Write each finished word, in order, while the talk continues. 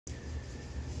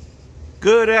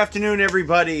Good afternoon,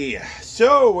 everybody.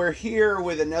 So we're here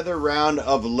with another round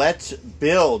of Let's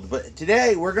Build, but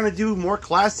today we're going to do more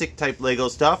classic type Lego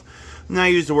stuff. Now I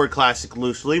use the word classic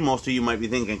loosely. Most of you might be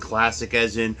thinking classic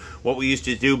as in what we used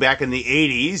to do back in the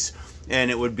 80s,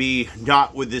 and it would be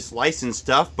not with this licensed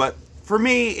stuff, but for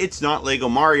me it's not Lego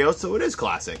Mario, so it is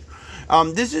classic.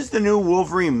 This is the new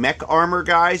Wolverine Mech Armor,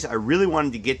 guys. I really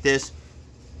wanted to get this.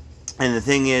 And the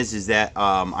thing is that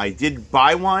I did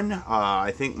buy one.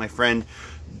 I think my friend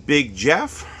Big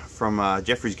Jeff from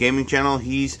Jeffrey's Gaming Channel,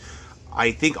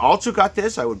 I think also got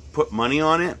this. I would put money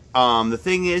on it. The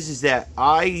thing is that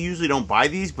I usually don't buy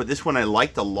these, but this one I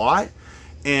liked a lot.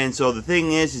 And so the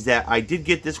thing is that I did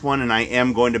get this one, and I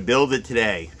am going to build it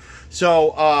today.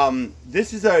 So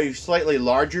this is a slightly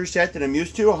larger set than I'm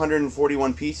used to.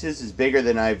 141 pieces is bigger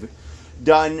than I've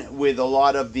done with a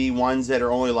lot of the ones that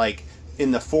are only like in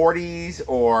the 40s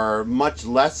or much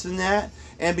less than that.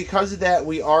 And because of that,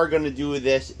 we are going to do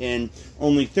this in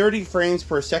only 30 frames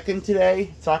per second today.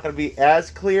 It's not going to be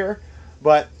as clear,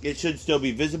 but it should still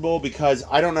be visible because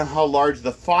I don't know how large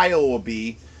the file will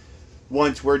be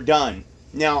once we're done.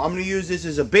 Now, I'm going to use this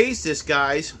as a basis,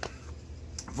 guys,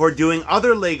 for doing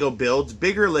other Lego builds,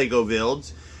 bigger Lego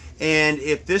builds. And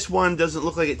if this one doesn't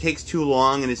look like it takes too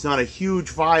long and it's not a huge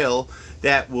file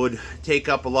that would take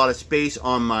up a lot of space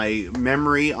on my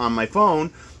memory on my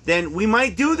phone, then we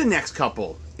might do the next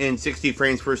couple in 60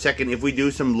 frames per second if we do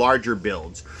some larger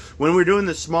builds. When we're doing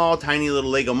the small, tiny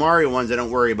little Lego Mario ones, I don't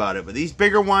worry about it. But these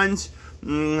bigger ones,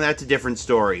 that's a different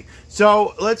story.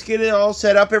 So let's get it all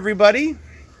set up, everybody.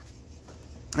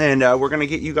 And we're going to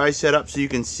get you guys set up so you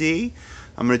can see.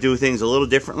 I'm going to do things a little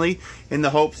differently in the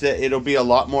hopes that it'll be a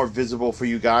lot more visible for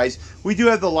you guys. We do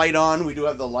have the light on. We do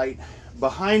have the light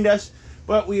behind us.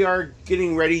 But we are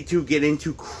getting ready to get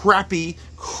into crappy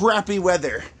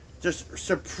weather. Just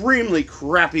supremely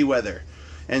crappy weather.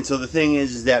 And so the thing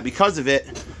is that because of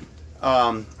it,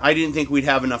 I didn't think we'd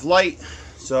have enough light.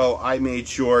 So I made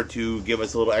sure to give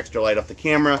us a little extra light off the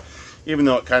camera. Even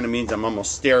though it kind of means I'm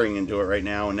almost staring into it right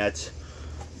now. And that's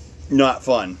not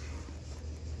fun.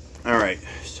 Alright,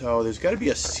 so there's got to be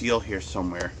a seal here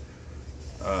somewhere.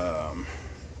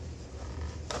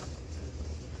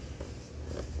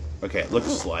 Okay, it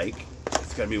looks like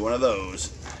it's got to be one of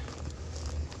those.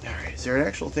 Alright, is there an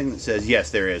actual thing that says...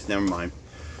 Yes, there is. Never mind.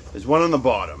 There's one on the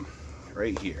bottom,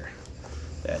 right here.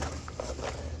 That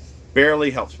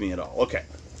barely helps me at all. Okay,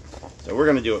 so we're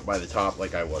going to do it by the top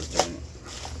like I was doing it.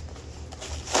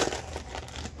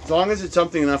 As long as it's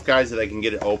something enough, guys, that I can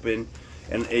get it open.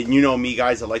 And you know me,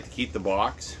 guys, I like to keep the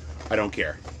box. I don't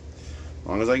care. As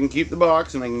long as I can keep the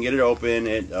box and I can get it open,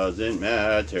 it doesn't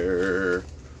matter.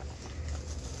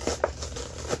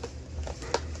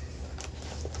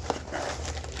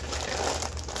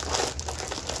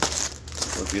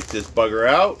 Let's get this bugger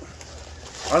out.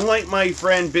 Unlike my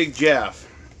friend Big Jeff,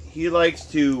 he likes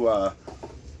to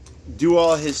do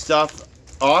all his stuff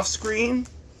off screen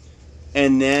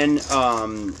and then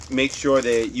make sure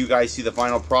that you guys see the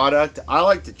final product. I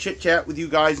like to chit chat with you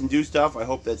guys and do stuff. I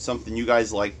hope that's something you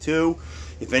guys like too.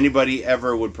 If anybody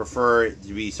ever would prefer it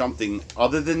to be something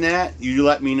other than that, you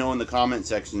let me know in the comment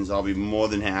sections. I'll be more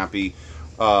than happy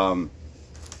to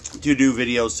do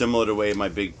videos similar to the way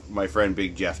my friend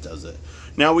Big Jeff does it.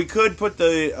 Now we could put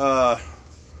the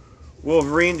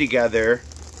Wolverine together,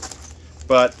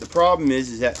 but the problem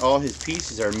is that all his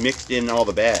pieces are mixed in all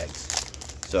the bags.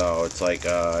 So it's like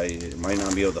I might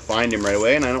not be able to find him right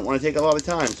away, and I don't want to take a lot of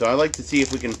time. So I like to see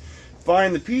if we can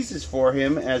find the pieces for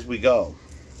him as we go.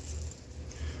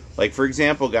 Like, for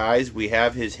example, guys, we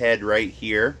have his head right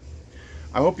here.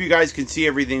 I hope you guys can see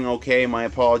everything okay. My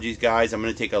apologies, guys. I'm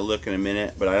going to take a look in a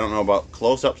minute, but I don't know about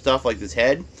close-up stuff like this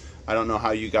head. I don't know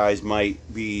how you guys might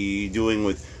be doing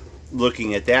with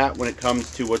looking at that when it comes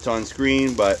to what's on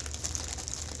screen, but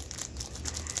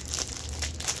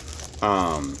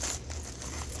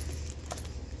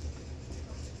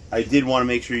I did want to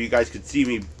make sure you guys could see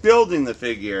me building the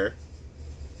figure,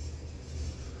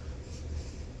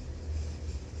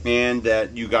 and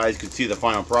that you guys could see the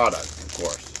final product, of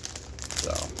course.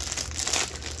 So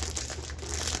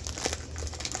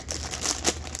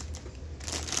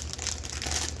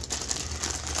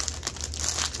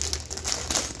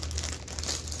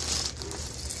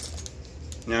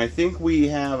now I think we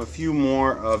have a few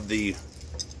more of the...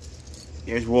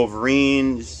 Here's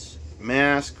Wolverine's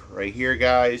mask right here,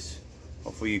 guys.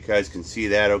 Hopefully you guys can see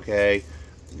that okay.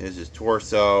 There's his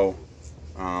torso,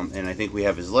 and I think we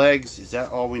have his legs. Is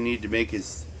that all we need to make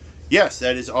his... Yes,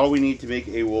 that is all we need to make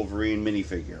a Wolverine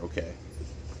minifigure. Okay.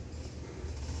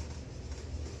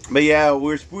 But yeah,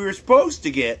 we were supposed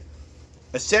to get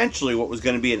essentially what was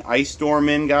going to be an ice storm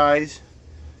in, guys.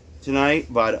 tonight,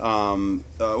 but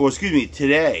well, excuse me,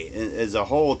 today as a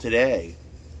whole today.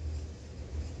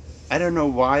 I don't know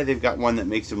why they've got one that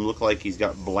makes him look like he's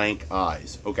got blank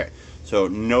eyes. Okay, so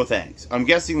no thanks. I'm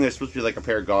guessing there's supposed to be like a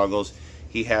pair of goggles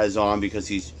he has on because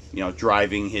he's, you know,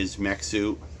 driving his mech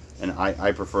suit, and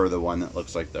I prefer the one that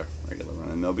looks like the regular run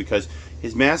of the mill because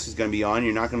his mask is going to be on.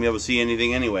 You're not going to be able to see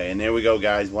anything anyway. And there we go,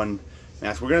 guys. One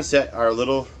mask. We're going to set our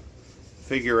little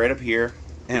figure right up here,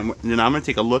 and then I'm going to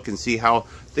take a look and see how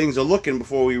things are looking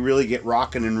before we really get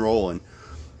rocking and rolling.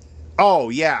 Oh,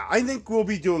 yeah, I think we'll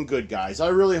be doing good, guys. I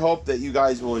really hope that you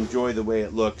guys will enjoy the way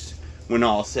it looks when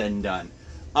all's said and done.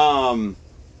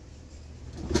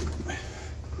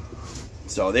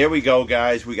 So there we go,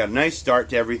 guys. We got a nice start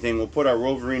to everything. We'll put our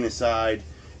Wolverine aside,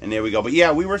 and there we go. But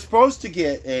yeah, we were supposed to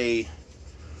get a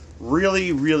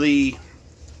really, really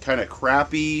kind of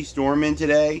crappy storm in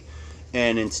today,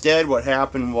 and instead what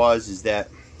happened is that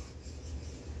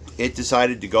it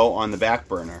decided to go on the back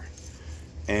burner.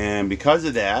 And because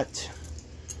of that,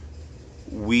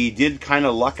 we did kind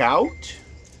of luck out,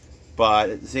 but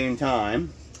at the same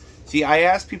time, see, I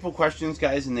ask people questions,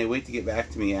 guys, and they wait to get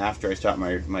back to me after I start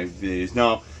my videos.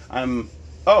 No,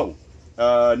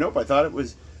 nope, I thought it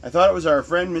was our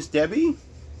friend Miss Debbie,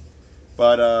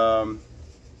 but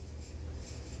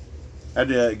had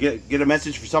to get a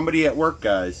message for somebody at work,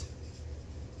 guys.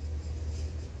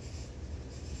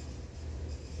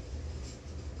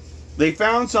 They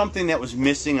found something that was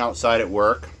missing outside at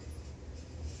work,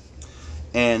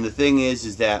 and the thing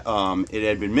is that it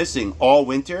had been missing all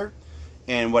winter.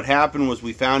 And what happened was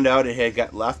we found out it had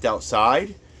got left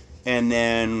outside, and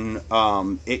then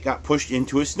it got pushed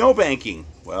into a snowbanking.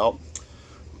 Well,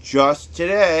 just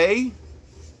today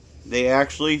they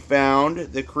actually found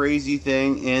the crazy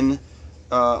thing in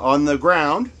on the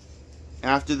ground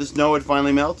after the snow had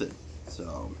finally melted.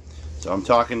 So I'm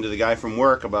talking to the guy from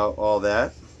work about all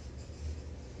that.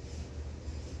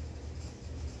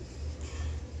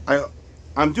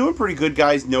 I'm doing pretty good,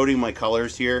 guys, noting my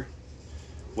colors here.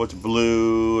 What's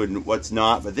blue and what's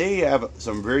not. But they have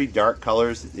some very dark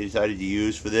colors that they decided to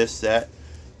use for this set.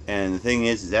 And the thing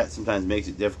is that sometimes makes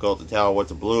it difficult to tell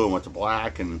what's a blue and what's a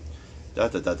black and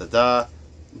da-da-da-da-da.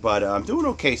 But I'm doing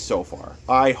okay so far.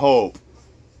 I hope.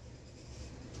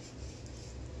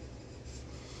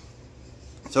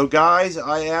 So, guys,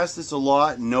 I ask this a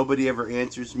lot, and nobody ever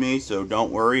answers me, so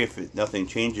don't worry if nothing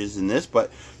changes in this. But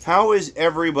how is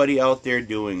everybody out there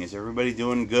doing? Is everybody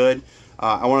doing good?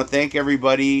 I want to thank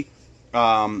everybody.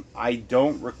 I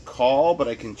don't recall, but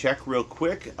I can check real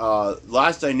quick.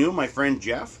 Last I knew, my friend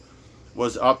Jeff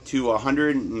was up to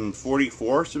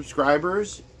 144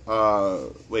 subscribers.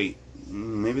 Wait,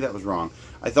 maybe that was wrong.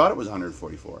 I thought it was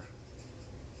 144.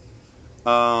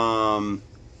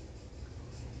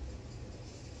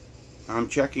 I'm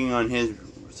checking on his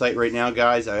site right now,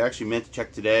 guys. I actually meant to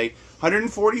check today.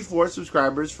 144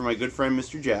 subscribers for my good friend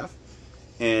Mr. Jeff.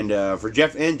 And for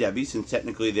Jeff and Debbie, since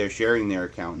technically they're sharing their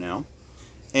account now.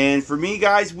 And for me,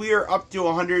 guys, we are up to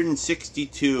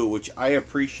 162, which I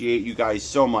appreciate you guys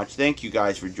so much. Thank you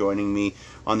guys for joining me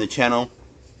on the channel.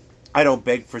 I don't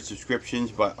beg for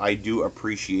subscriptions, but I do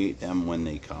appreciate them when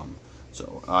they come.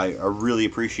 So I really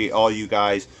appreciate all you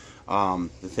guys. The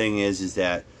thing is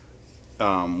that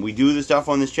we do the stuff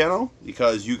on this channel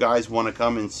because you guys want to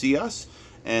come and see us.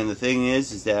 And the thing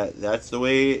is that that's the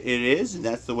way it is, and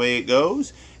that's the way it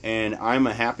goes. And I'm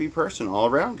a happy person all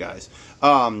around, guys.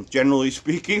 Generally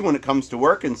speaking, when it comes to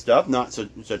work and stuff, not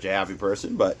such a happy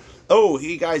person. But oh,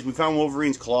 hey guys, we found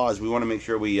Wolverine's claws. We want to make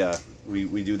sure we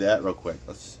do that real quick.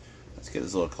 Let's get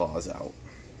his little claws out,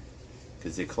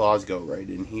 because the claws go right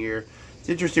in here. It's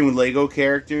interesting with Lego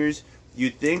characters.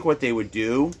 You'd think what they would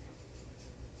do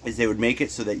is they would make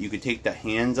it so that you could take the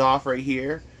hands off right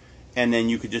here, and then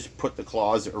you could just put the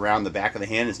claws around the back of the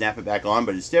hand and snap it back on.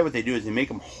 But instead what they do is they make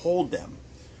them hold them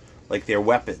like they're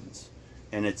weapons.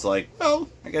 And it's like, well,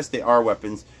 I guess they are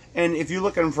weapons. And if you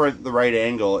look at them for the right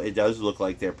angle, it does look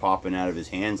like they're popping out of his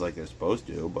hands like they're supposed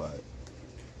to, but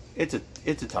it's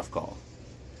a tough call.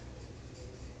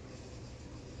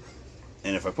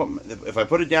 And if I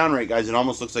put it down right, guys, it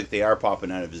almost looks like they are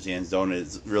popping out of his hands, don't it?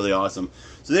 It's really awesome.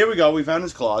 So there we go. We found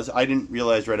his claws. I didn't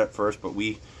realize right up first, but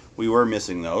we were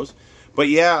missing those. But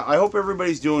yeah, I hope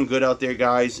everybody's doing good out there,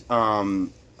 guys.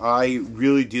 I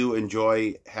really do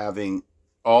enjoy having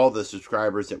all the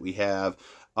subscribers that we have,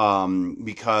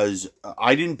 because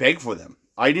I didn't beg for them.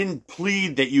 I didn't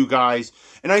plead that you guys,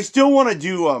 and I still want to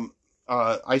do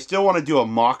a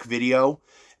mock video,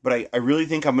 but I really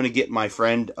think I'm going to get my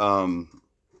friend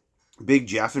Big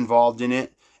Jeff involved in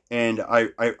it. And I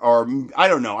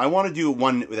don't know. I want to do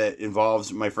one that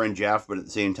involves my friend Jeff, but at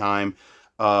the same time,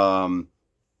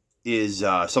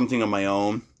 something of my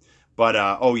own. But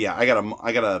oh yeah, I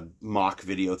got a mock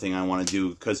video thing I want to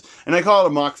do, and I call it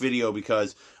a mock video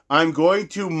because I'm going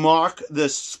to mock the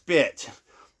spit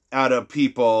out of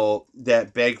people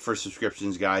that beg for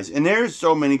subscriptions, guys. And there's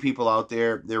so many people out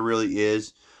there. There really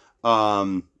is.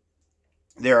 There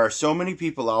are so many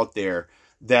people out there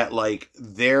that, like,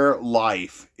 their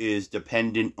life is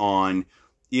dependent on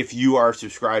if you are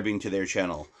subscribing to their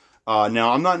channel.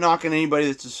 Now, I'm not knocking anybody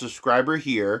that's a subscriber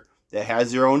here that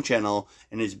has their own channel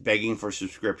and is begging for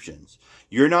subscriptions.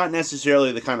 You're not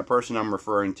necessarily the kind of person I'm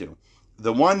referring to.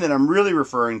 The one that I'm really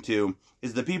referring to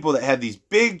is the people that have these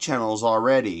big channels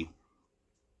already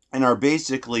and are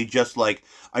basically just like,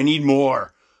 I need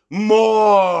more,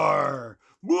 more,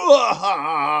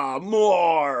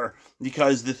 more.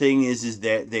 Because the thing is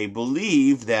that they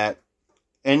believe that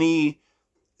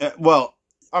well,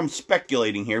 I'm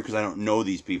speculating here because I don't know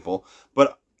these people,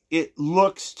 but it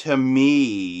looks to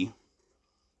me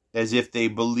as if they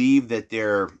believe that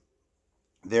their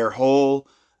whole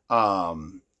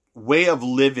way of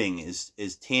living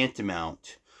is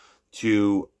tantamount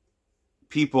to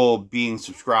people being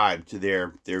subscribed to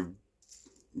their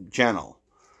channel.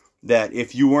 That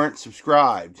if you weren't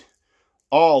subscribed,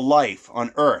 all life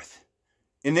on Earth,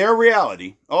 in their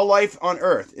reality, all life on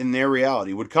Earth in their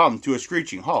reality would come to a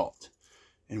screeching halt.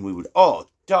 And we would all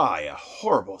die a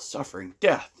horrible, suffering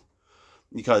death.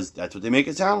 Because that's what they make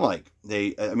it sound like.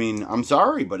 I mean, I'm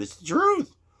sorry, but it's the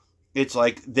truth. It's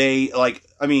like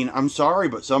I'm sorry,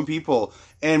 but some people,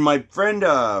 and my friend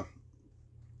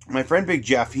Big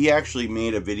Jeff, he actually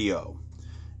made a video.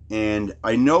 And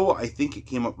I think it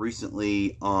came up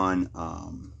recently on, I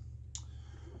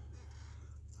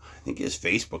think his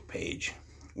Facebook page,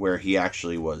 where he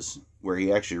actually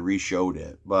re-showed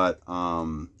it. But,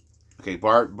 okay,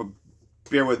 Bart,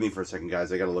 bear with me for a second,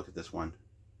 guys. I got to look at this one.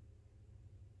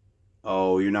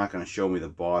 Oh, you're not going to show me the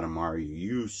bottom, are you?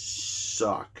 You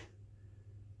suck.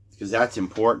 Because that's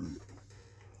important.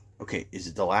 Okay, is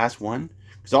it the last one?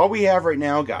 Because all we have right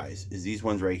now, guys, is these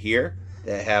ones right here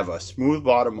that have a smooth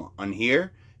bottom on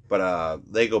here, but a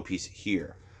Lego piece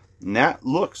here. And that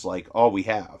looks like all we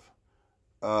have.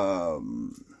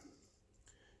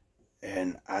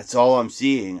 And that's all I'm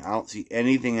seeing. I don't see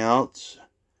anything else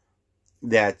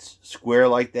that's square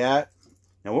like that.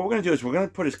 Now what we're going to do is we're going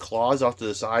to put his claws off to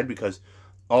the side, because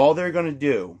all they're going to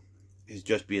do is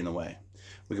just be in the way.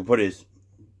 We can put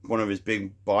one of his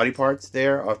big body parts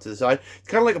there off to the side. It's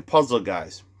kind of like a puzzle,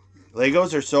 guys.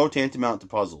 Legos are so tantamount to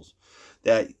puzzles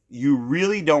that you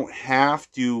really don't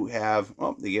have to have...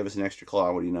 Oh, they gave us an extra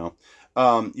claw. What do you know?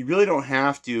 You really don't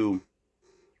have to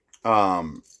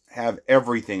have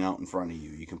everything out in front of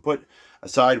you. You can put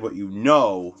aside what you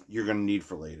know you're going to need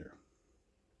for later.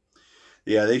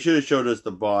 Yeah, they should have showed us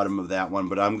the bottom of that one,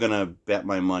 but I'm going to bet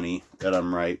my money that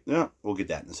I'm right. Yeah, we'll get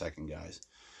that in a second, guys.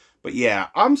 But yeah,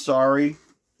 I'm sorry,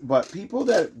 but people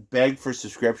that beg for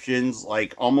subscriptions,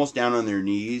 like almost down on their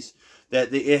knees,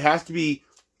 that it has to be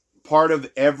part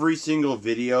of every single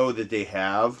video that they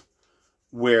have,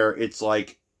 where it's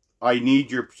like, I need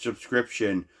your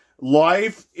subscription.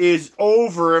 Life is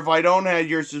over if I don't have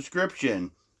your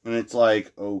subscription. And it's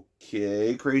like,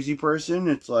 okay, crazy person.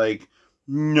 It's like,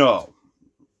 no.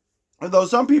 Although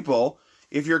some people,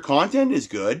 if your content is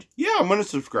good, yeah, I'm going to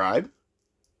subscribe.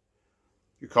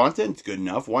 Your content's good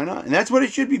enough, why not? And that's what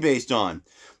it should be based on.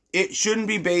 It shouldn't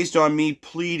be based on me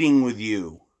pleading with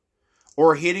you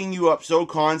or hitting you up so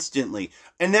constantly.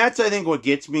 And that's, I think, what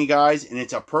gets me, guys. And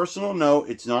it's a personal note.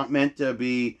 It's not meant to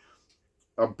be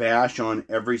a bash on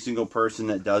every single person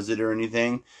that does it or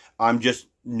anything. I'm just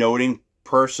noting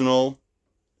personal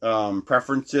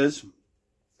preferences.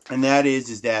 And that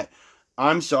is that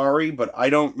I'm sorry, but I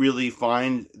don't really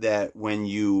find that when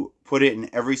you put it in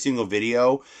every single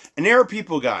video, and there are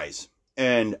people, guys,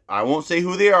 and I won't say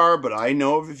who they are, but I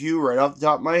know of a few right off the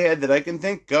top of my head that I can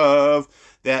think of,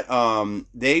 that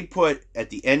they put at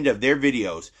the end of their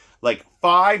videos like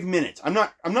 5 minutes. I'm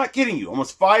not kidding you.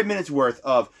 Almost 5 minutes worth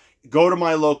of, go to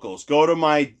my locals, go to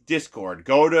my Discord,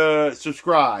 go to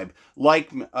subscribe,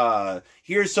 like,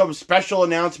 here's some special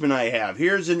announcement I have,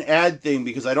 here's an ad thing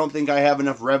because I don't think I have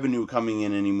enough revenue coming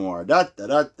in anymore, da da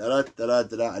da da da da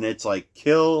da da, and it's like,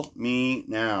 kill me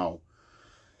now.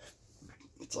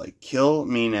 It's like, kill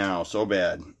me now so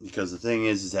bad, because the thing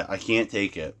is that I can't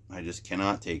take it. I just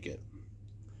cannot take it.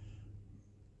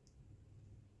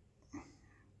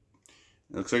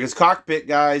 It looks like his cockpit,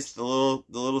 guys. The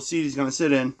little seat he's gonna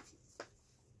sit in.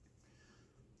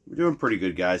 We're doing pretty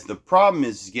good, guys. The problem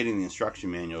is getting the instruction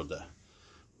manual to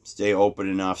stay open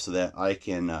enough so that I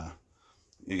can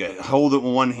hold it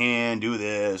with one hand, do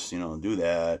this, do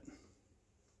that.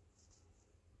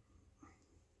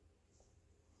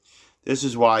 This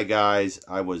is why, guys,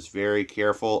 I was very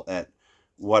careful at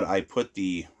what I put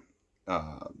the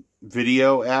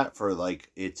video at for,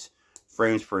 like, its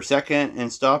frames per second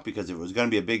and stuff, because if it was going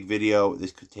to be a big video,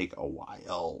 this could take a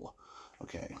while.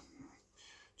 Okay.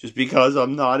 Just because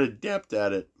I'm not adept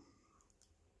at it.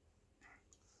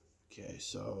 Okay,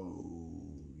 so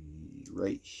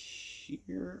right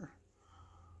here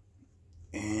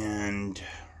and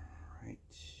right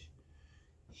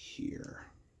here.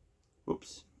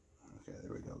 Whoops. Okay,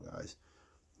 there we go, guys.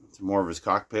 It's more of his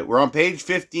cockpit. We're on page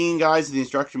 15, guys, of the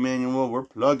instruction manual. We're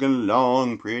plugging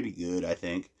along pretty good, I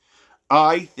think.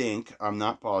 I'm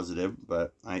not positive,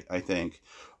 but I think.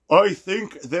 I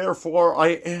think, therefore I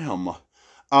am.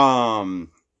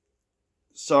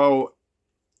 So,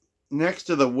 next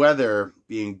to the weather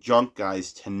being junk,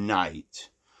 guys, tonight,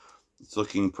 it's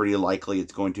looking pretty likely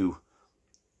it's going to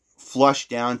flush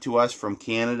down to us from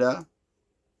Canada.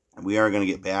 We are going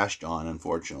to get bashed on,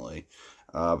 unfortunately.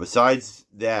 Besides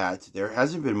that, there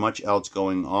hasn't been much else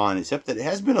going on, except that it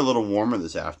has been a little warmer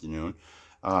this afternoon.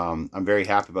 I'm very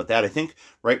happy about that. I think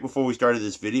right before we started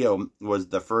this video was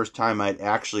the first time I'd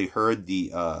actually heard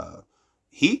the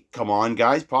heat come on,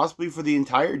 guys, possibly for the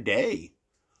entire day.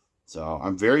 So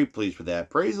I'm very pleased with that.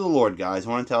 Praise the Lord, guys. I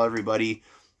want to tell everybody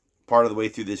part of the way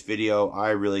through this video,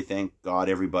 I really thank God,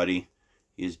 everybody.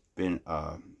 He's been,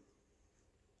 I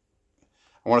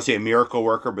want to say a miracle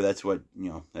worker, but that's what,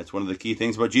 that's one of the key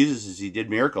things about Jesus is he did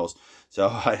miracles. So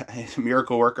a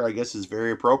miracle worker, I guess, is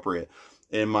very appropriate.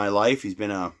 In my life, he's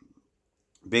been a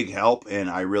big help, and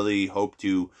I really hope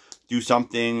to do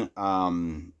something,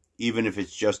 even if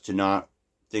it's just to not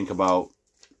think about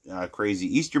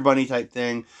crazy Easter Bunny type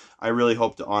thing. I really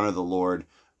hope to honor the Lord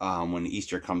when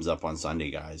Easter comes up on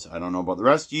Sunday, guys. I don't know about the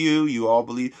rest of you. You all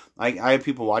believe. I have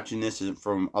people watching this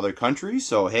from other countries,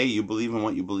 so hey, you believe in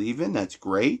what you believe in. That's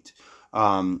great.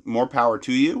 More power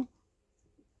to you.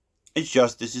 It's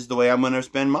just, this is the way I'm going to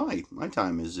spend my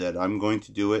time, is that I'm going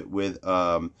to do it with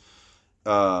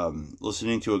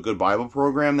listening to a good Bible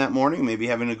program that morning, maybe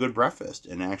having a good breakfast,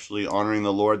 and actually honoring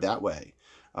the Lord that way.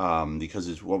 Because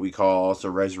it's what we call also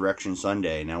Resurrection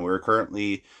Sunday. Now, we're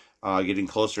currently getting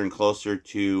closer and closer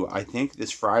to, I think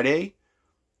this Friday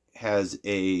has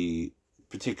a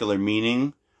particular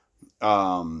meaning,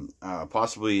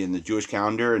 possibly in the Jewish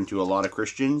calendar and to a lot of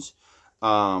Christians.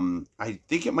 I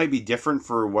think it might be different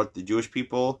for what the Jewish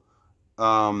people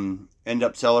end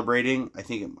up celebrating. I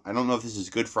don't know if this is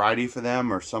Good Friday for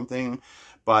them or something,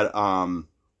 but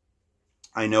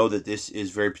I know that this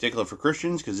is very particular for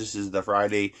Christians because this is the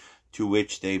Friday to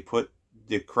which they put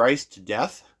the Christ to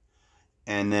death,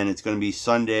 and then it's going to be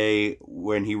Sunday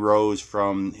when he rose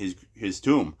from his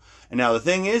tomb. And now the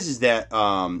thing is that,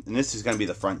 and this is going to be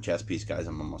the front chest piece, guys,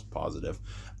 I'm almost positive.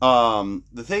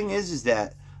 The thing is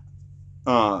that,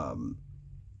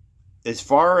 as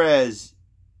far as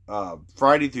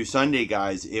Friday through Sunday,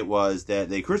 guys, it was that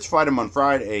they crucified him on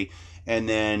Friday, and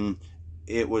then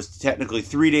it was technically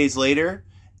 3 days later,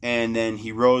 and then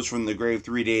he rose from the grave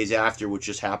 3 days after, which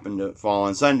just happened to fall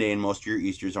on Sunday, and most of your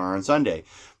Easters are on Sunday.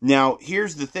 Now,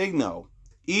 here's the thing, though.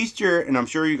 Easter, and I'm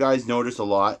sure you guys notice a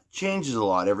lot, changes a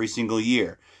lot every single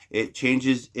year. It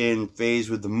changes in phase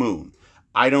with the moon.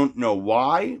 I don't know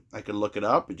why. I could look it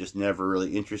up. It just never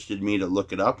really interested me to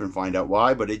look it up and find out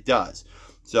why, but it does.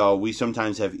 So we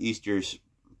sometimes have Easters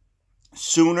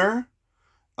sooner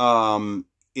in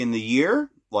the year,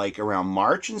 like around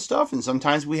March and stuff, and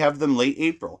sometimes we have them late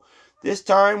April. This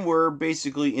time we're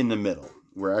basically in the middle.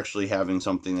 We're actually having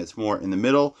something that's more in the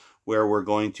middle, where we're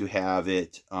going to have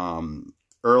it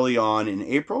early on in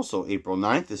April, so April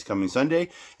 9th, this coming Sunday,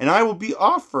 and I will be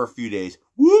off for a few days.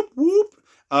 Whoop, whoop.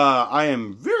 I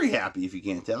am very happy, if you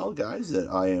can't tell, guys, that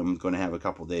I am going to have a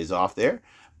couple days off there,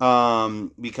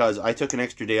 because I took an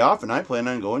extra day off, and I plan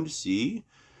on going to see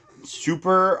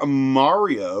Super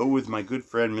Mario with my good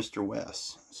friend, Mr.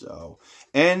 Wes. So,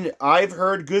 and I've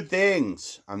heard good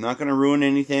things. I'm not going to ruin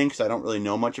anything, because I don't really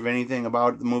know much of anything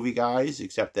about the movie, guys,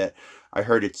 except that I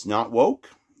heard it's not woke,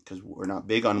 because we're not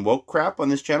big on woke crap on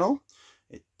this channel.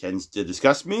 It tends to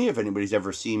disgust me. If anybody's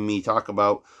ever seen me talk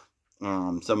about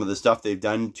some of the stuff they've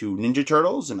done to Ninja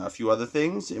Turtles and a few other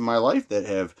things in my life that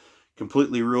have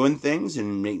completely ruined things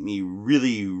and make me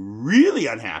really, really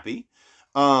unhappy.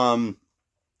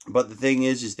 But the thing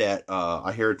is that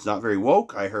I hear it's not very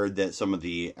woke. I heard that some of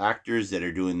the actors that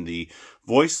are doing the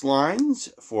voice lines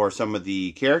for some of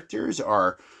the characters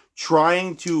are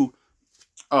trying to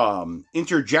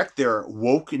interject their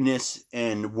wokeness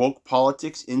and woke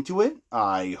politics into it.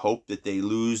 I hope that they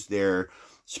lose their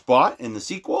spot in the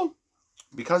sequel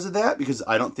because of that, because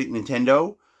I don't think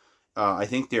Nintendo, I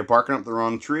think they're barking up the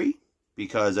wrong tree,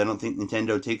 because I don't think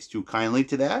Nintendo takes too kindly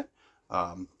to that.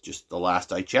 Just the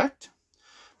last I checked,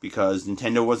 because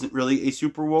Nintendo wasn't really a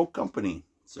super woke company.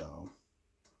 So,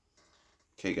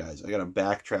 okay, guys, I got to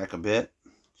backtrack a bit.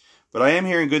 But I am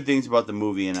hearing good things about the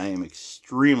movie, and I am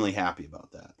extremely happy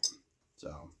about that.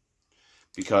 So,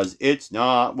 because it's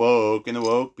not woke, and the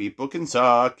woke people can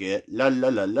suck it. La la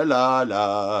la la la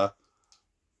la.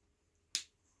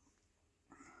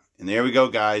 And there we go,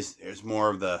 guys. There's more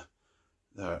of the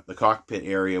cockpit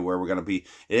area where we're going to be.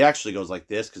 It actually goes like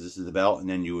this, because this is the belt, and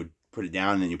then you would put it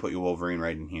down, and then you put your Wolverine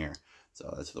right in here.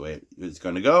 So that's the way it's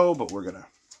going to go, but we're going to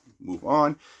move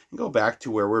on and go back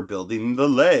to where we're building the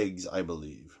legs, I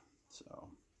believe. So,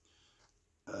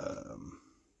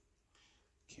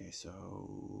 okay,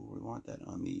 so we want that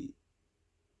on the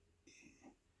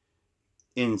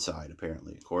inside,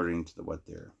 apparently, according to what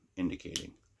they're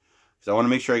indicating. So I want to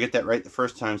make sure I get that right the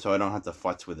first time so I don't have to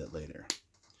futz with it later.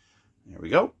 There we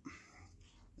go.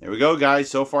 There we go, guys.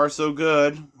 So far, so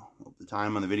good. Hope the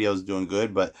time on the video is doing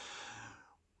good, but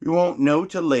we won't know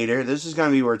till later. This is going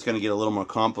to be where it's going to get a little more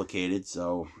complicated,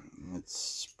 so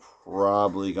it's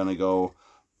probably going to go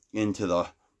into the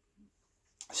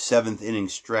 7th inning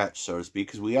stretch, so to speak,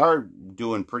 because we are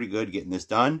doing pretty good getting this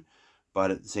done, but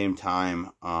at the same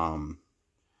time,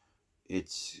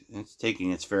 it's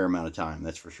taking its fair amount of time,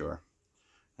 that's for sure.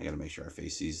 I got to make sure I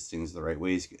face these things the right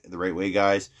way,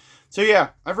 guys. So yeah,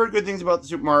 I've heard good things about the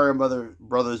Super Mario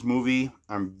Brothers movie.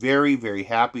 I'm very, very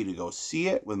happy to go see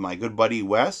it with my good buddy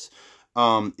Wes.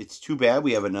 It's too bad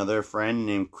we have another friend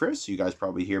named Chris. You guys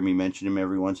probably hear me mention him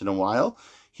every once in a while.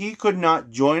 He could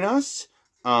not join us.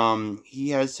 He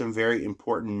has some very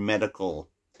important medical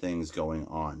things going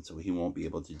on, so he won't be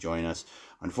able to join us.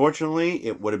 Unfortunately,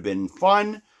 it would have been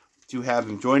fun to have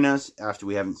him join us after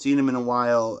we haven't seen him in a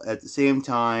while. At the same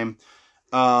time,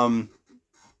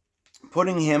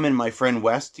 putting him and my friend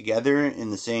Wes together in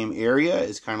the same area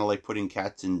is kind of like putting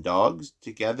cats and dogs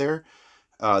together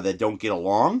that don't get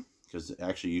along, because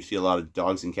actually you see a lot of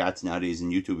dogs and cats nowadays in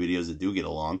YouTube videos that do get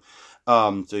along.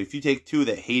 So if you take two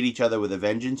that hate each other with a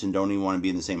vengeance and don't even want to be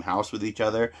in the same house with each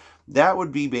other, that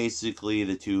would be basically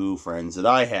the two friends that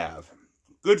I have.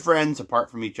 Good friends apart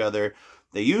from each other.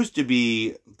 They used to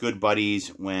be good buddies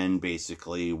when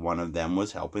basically one of them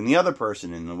was helping the other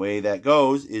person. And the way that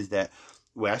goes is that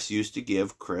Wes used to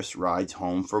give Chris rides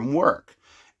home from work.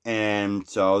 And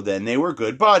so then they were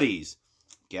good buddies.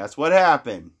 Guess what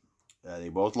happened? They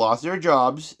both lost their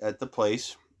jobs at the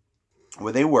place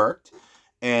where they worked.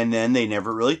 And then they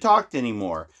never really talked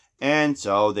anymore. And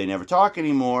so they never talk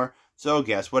anymore. So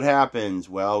guess what happens?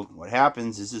 Well, what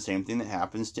happens is the same thing that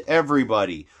happens to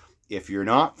everybody. If you're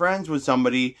not friends with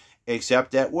somebody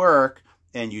except at work,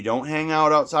 and you don't hang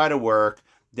out outside of work,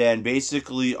 then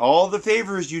basically all the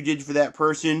favors you did for that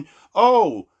person,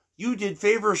 oh, you did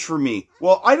favors for me.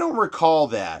 Well, I don't recall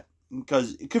that,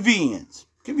 because convenience,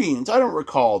 I don't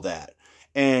recall that.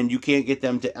 And you can't get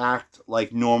them to act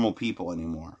like normal people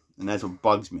anymore. And that's what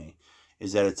bugs me,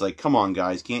 is that it's like, come on,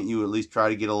 guys, can't you at least try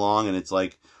to get along? And it's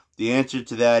like, the answer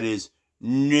to that is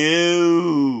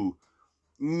no.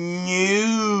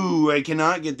 No, I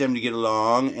cannot get them to get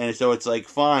along. And so it's like,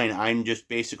 fine, I'm just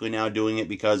basically now doing it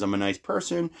because I'm a nice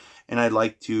person, and I'd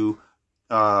like to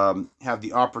have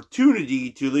the opportunity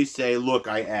to at least say, look,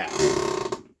 I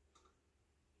asked.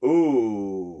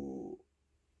 Ooh.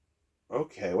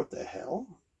 Okay, what the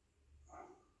hell?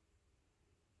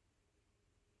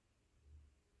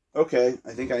 Okay,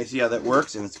 I think I see how that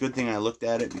works, and it's a good thing I looked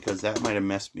at it, because that might have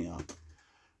messed me up.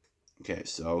 Okay,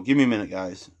 so give me a minute,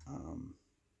 guys.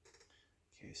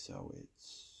 Okay, so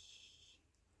it's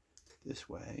this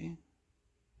way.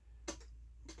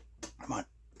 Come on,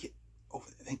 get over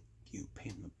there. Thank you,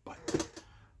 pain in the butt.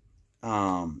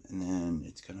 And then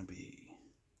it's gonna be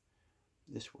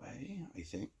this way, I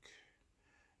think.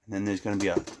 And then there's gonna be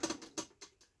a.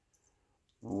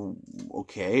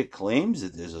 Okay, it claims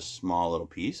that there's a small little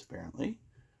piece, apparently.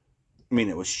 I mean,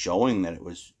 it was showing that it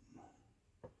was.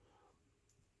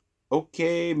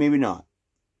 Okay, maybe not.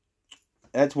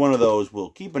 That's one of those,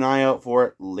 we'll keep an eye out for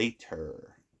it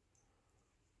later.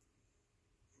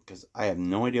 Because I have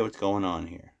no idea what's going on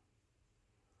here.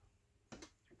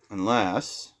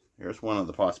 Unless, here's one of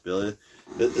the possibilities.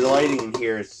 The lighting in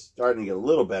here is starting to get a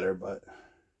little better, but.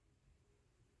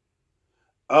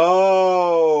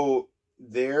 Oh,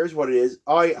 there's what it is.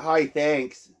 Oh, hi,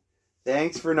 thanks.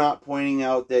 Thanks for not pointing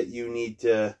out that you need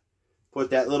to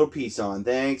put that little piece on.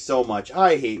 Thanks so much.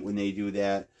 I hate when they do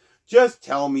that. Just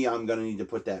tell me I'm going to need to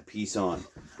put that piece on.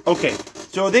 Okay,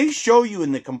 so they show you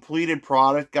in the completed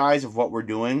product, guys, of what we're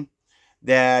doing.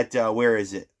 That, where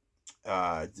is it?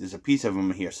 There's a piece of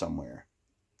them here somewhere.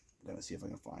 I'm going to see if I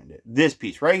can find it. This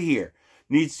piece right here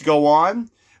needs to go on.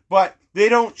 But They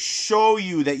don't show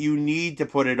you that you need to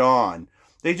put it on.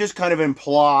 They just kind of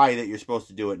imply that you're supposed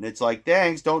to do it. And it's like,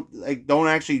 thanks, don't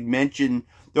actually mention,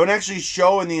 don't actually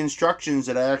show in the instructions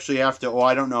that I actually have to, oh,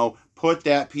 I don't know, put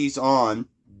that piece on.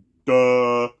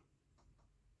 Duh.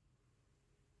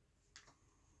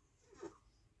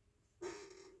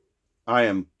 I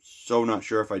am so not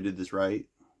sure if I did this right,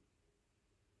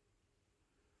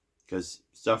 because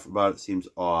stuff about it seems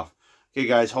off. Okay,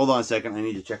 guys, hold on a second. I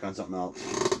need to check on something else.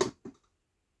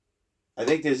 I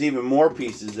think there's even more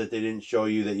pieces that they didn't show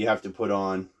you that you have to put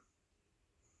on.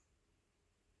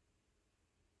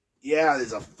 Yeah,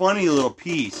 there's a funny little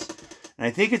piece. And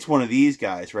I think it's one of these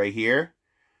guys right here.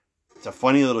 It's a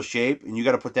funny little shape, and you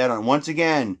got to put that on. Once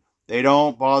again, they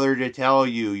don't bother to tell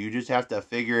you. You just have to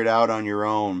figure it out on your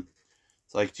own.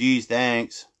 It's like, geez,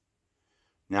 thanks.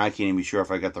 Now I can't even be sure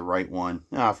if I got the right one.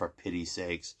 Ah, for pity's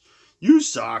sakes. You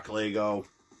suck, Lego.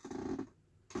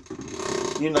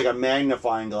 I need like a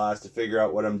magnifying glass to figure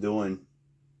out what I'm doing.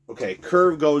 Okay,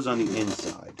 curve goes on the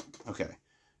inside. Okay,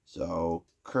 so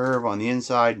curve on the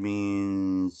inside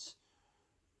means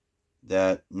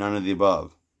that none of the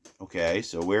above. Okay,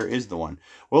 so where is the one?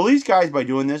 Well, these guys, by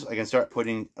doing this, I can start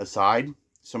putting aside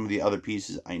some of the other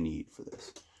pieces I need for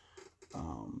this.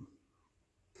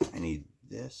 I need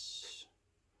this.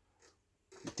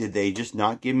 Did they just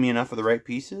not give me enough of the right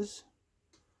pieces?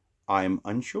 I'm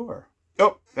unsure.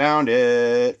 Oh, found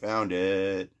it. Found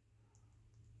it.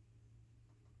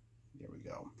 There we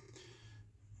go.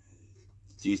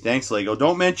 Geez, thanks, Lego.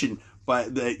 Don't mention,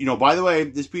 but you know, by the way,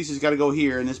 this piece has got to go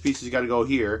here, and this piece has got to go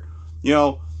here. You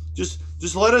know, just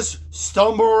let us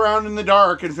stumble around in the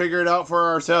dark and figure it out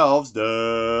for ourselves.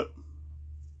 Duh.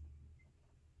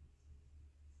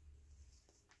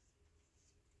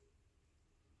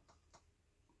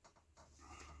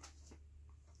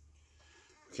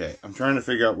 Okay, I'm trying to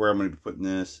figure out where I'm going to be putting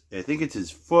this. I think it's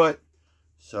his foot.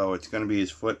 So it's going to be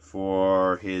his foot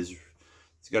for his...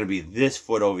 It's going to be this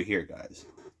foot over here, guys.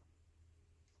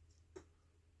 At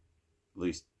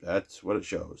least that's what it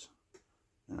shows.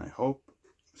 And I hope...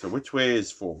 So which way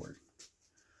is forward?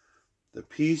 The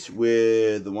piece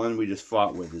with the one we just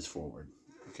fought with is forward.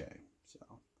 Okay, so...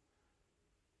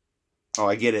 Oh,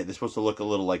 I get it. They're supposed to look a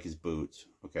little like his boots.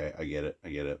 Okay, I get it. I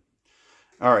get it.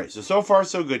 All right, so far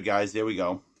so good, guys. There we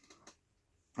go.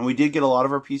 And we did get a lot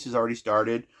of our pieces already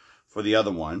started for the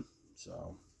other one.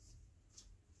 So,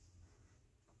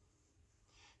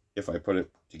 if I put it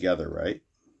together right,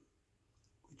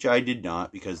 which I did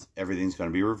not, because everything's going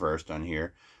to be reversed on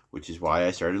here, which is why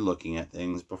I started looking at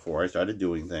things before I started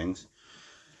doing things.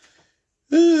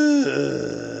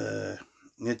 It's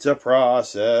a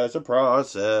process, a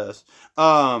process.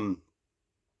 So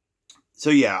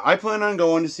yeah, I plan on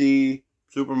going to see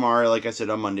Super Mario, like I said,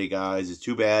 on Monday, guys. It's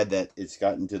too bad that it's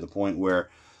gotten to the point where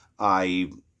I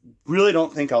really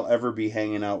don't think I'll ever be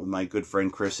hanging out with my good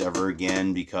friend Chris ever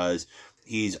again, because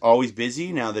he's always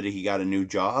busy now that he got a new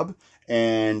job.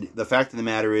 And the fact of the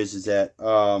matter is that,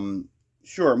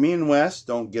 sure, me and Wes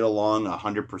don't get along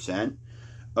 100%.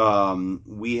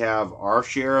 We have our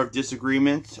share of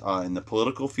disagreements in the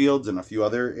political fields and a few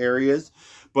other areas.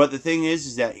 But the thing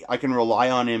is that I can rely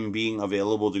on him being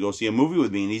available to go see a movie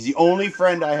with me. And he's the only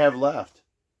friend I have left.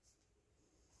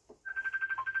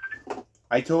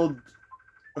 I told...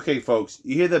 Okay, folks.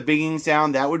 You hear the binging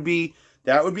sound? That would be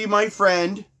my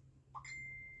friend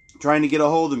trying to get a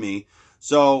hold of me.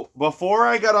 So, before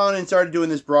I got on and started doing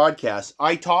this broadcast,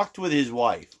 I talked with his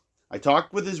wife.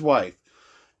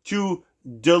 To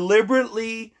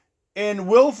deliberately and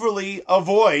willfully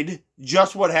avoid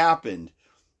just what happened.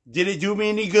 Did it do me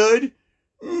any good?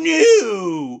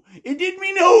 No! It did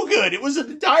me no good. It was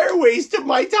an entire waste of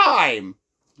my time.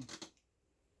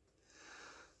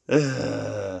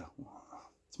 It's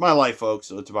my life, folks,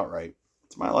 so it's about right.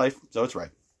 It's my life, so it's right.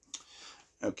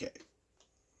 Okay.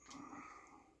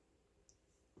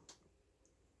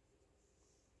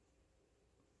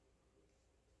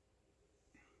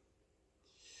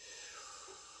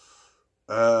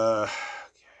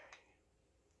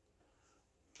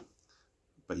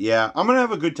 But yeah, I'm going to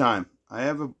have a good time. I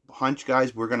have a hunch,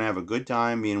 guys, we're going to have a good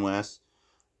time, me and Wes.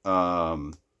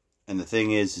 And the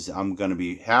thing is I'm going to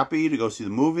be happy to go see the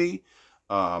movie.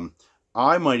 I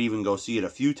might even go see it a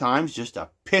few times just to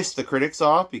piss the critics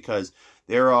off, because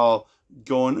they're all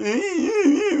going,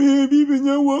 people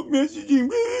not woke messaging.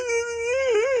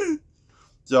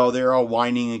 So they're all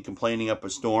whining and complaining up a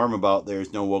storm about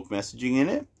there's no woke messaging in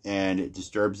it, and it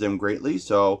disturbs them greatly.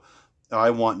 So I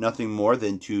want nothing more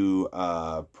than to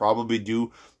probably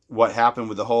do what happened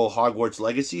with the whole Hogwarts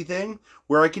Legacy thing,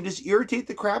 where I can just irritate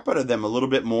the crap out of them a little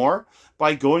bit more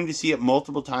by going to see it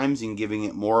multiple times and giving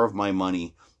it more of my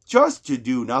money. just to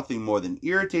do nothing more than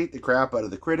irritate the crap out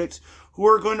of the critics who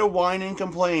are going to whine and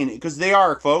complain. Because they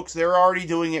are, folks. They're already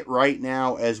doing it right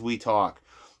now as we talk.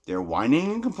 They're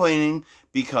whining and complaining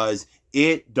because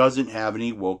it doesn't have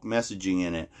any woke messaging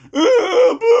in it.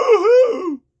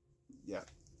 Yeah.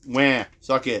 Wah.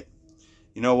 Suck it.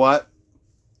 You know what?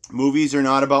 Movies are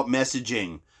not about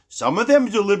messaging. Some of them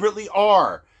deliberately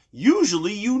are.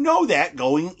 Usually you know that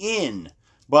going in.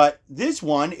 But this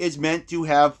one is meant to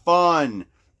have fun.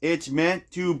 It's meant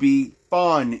to be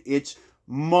fun. It's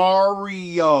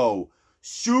Mario.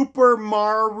 Super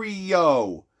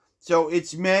Mario. So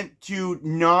it's meant to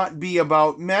not be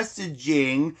about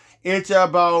messaging. It's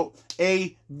about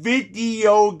a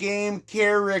video game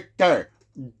character.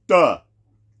 Duh.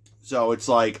 So it's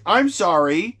like, I'm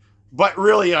sorry, but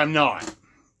really I'm not.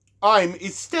 I'm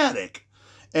ecstatic.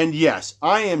 And yes,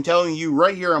 I am telling you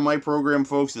right here on my program,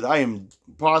 folks, that I am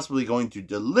possibly going to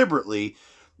deliberately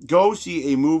go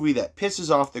see a movie that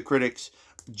pisses off the critics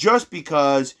just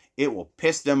because it will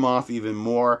piss them off even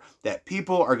more. That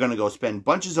people are going to go spend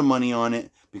bunches of money on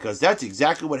it, because that's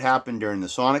exactly what happened during the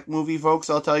Sonic movie, folks.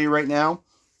 I'll tell you right now,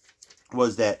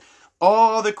 was that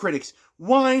all the critics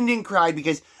whined and cried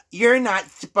because you're not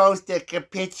supposed to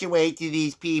capitulate to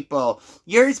these people.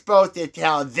 You're supposed to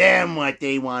tell them what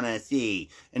they want to see.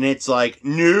 And it's like,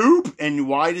 nope. And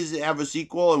why does it have a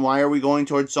sequel? And why are we going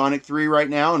towards Sonic 3 right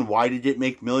now? And why did it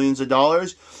make millions of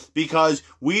dollars? Because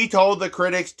we told the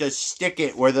critics to stick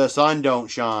it where the sun don't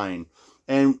shine.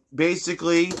 And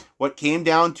basically, what came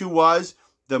down to was,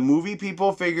 the movie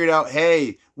people figured out,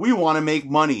 hey, we want to make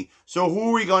money. So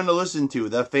who are we going to listen to?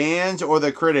 The fans or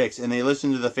the critics? And they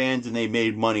listened to the fans and they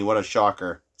made money. What a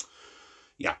shocker.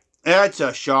 Yeah, that's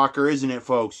a shocker, isn't it,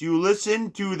 folks? You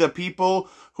listen to the people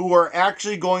who are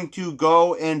actually going to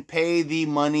go and pay the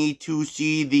money to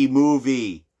see the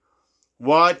movie.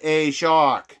 What a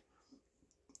shock.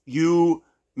 You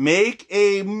make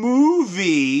a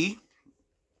movie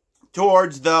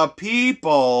towards the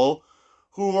people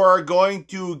who are going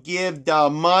to give the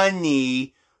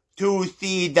money to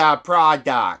see the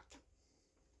product.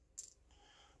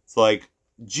 It's like,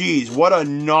 geez, what a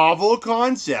novel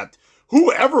concept.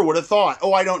 Whoever would have thought?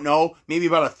 Oh, I don't know. Maybe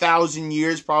about 1,000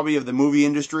 years probably of the movie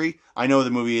industry. I know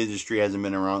the movie industry hasn't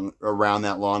been around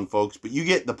that long, folks, but you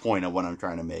get the point of what I'm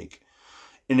trying to make.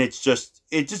 And it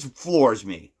just floors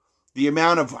me. The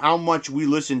amount of how much we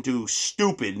listen to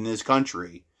stupid in this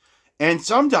country. And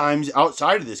sometimes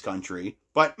outside of this country,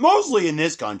 but mostly in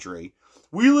this country,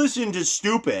 we listen to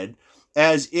stupid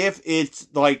as if it's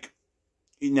like,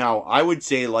 now I would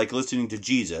say like listening to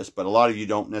Jesus, but a lot of you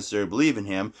don't necessarily believe in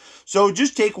him. So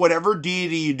just take whatever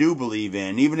deity you do believe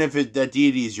in, even if that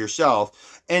deity is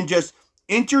yourself, and just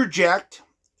interject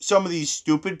some of these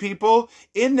stupid people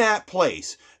in that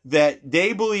place that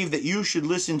they believe that you should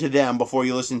listen to them before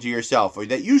you listen to yourself, or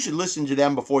that you should listen to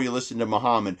them before you listen to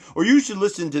Muhammad, or you should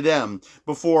listen to them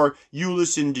before you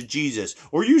listen to Jesus,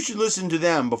 or you should listen to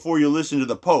them before you listen to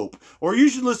the Pope, or you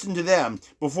should listen to them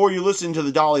before you listen to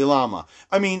the Dalai Lama.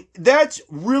 I mean, that's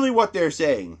really what they're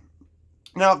saying.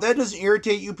 Now, if that doesn't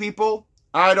irritate you people,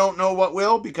 I don't know what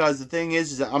will, because the thing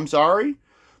is that I'm sorry,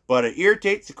 but it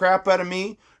irritates the crap out of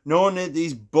me knowing that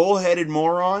these bullheaded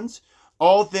morons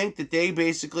all think that they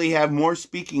basically have more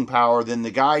speaking power than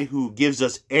the guy who gives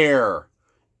us air.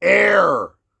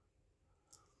 Air!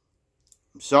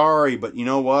 I'm sorry, but you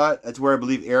know what? That's where I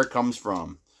believe air comes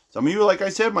from. Some of you, like I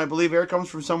said, might believe air comes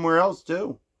from somewhere else,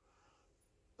 too.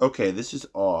 Okay, this is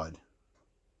odd.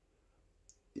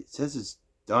 It says it's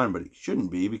done, but it shouldn't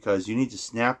be, because you need to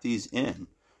snap these in.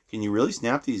 Can you really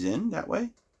snap these in that way?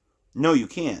 No, you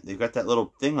can't. They've got that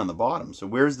little thing on the bottom. So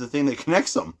where's the thing that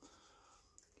connects them?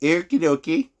 Okie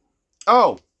dokie.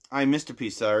 Oh, I missed a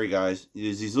piece. Sorry, guys.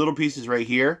 There's these little pieces right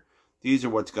here. These are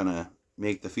what's going to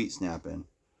make the feet snap in.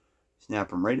 Snap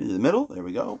them right into the middle. There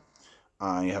we go.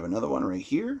 I have another one right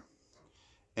here.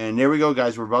 And there we go,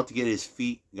 guys. We're about to get his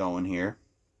feet going here.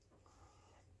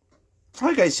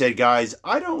 Like I said, guys,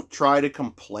 I don't try to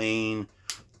complain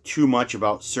too much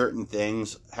about certain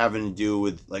things having to do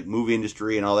with like movie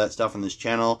industry and all that stuff on this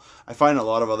channel. I find a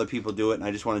lot of other people do it, and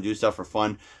I just want to do stuff for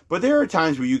fun. But there are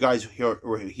times where you guys hear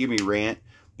me rant,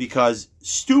 because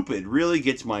stupid really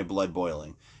gets my blood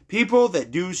boiling. People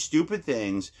that do stupid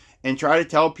things and try to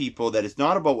tell people that it's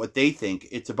not about what they think,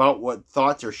 it's about what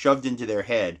thoughts are shoved into their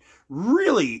head,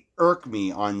 really irk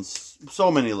me on so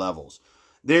many levels.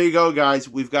 There you go, guys.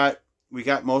 We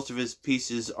got most of his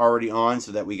pieces already on,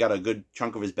 so that we got a good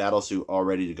chunk of his battle suit all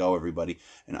ready to go, everybody.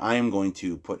 And I am going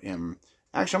to put him...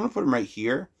 Actually, I'm going to put him right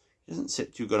here. He doesn't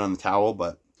sit too good on the towel,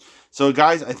 but So,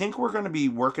 guys, I think we're going to be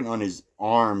working on his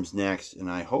arms next, and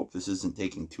I hope this isn't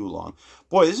taking too long.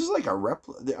 Boy, this is like a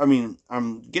I mean,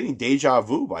 I'm getting deja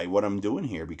vu by what I'm doing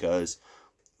here, because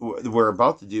we're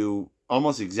about to do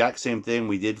almost the exact same thing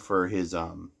we did for his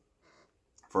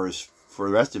for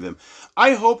the rest of him.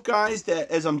 I hope, guys,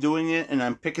 that as I'm doing it and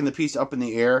I'm picking the piece up in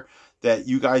the air, that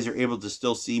you guys are able to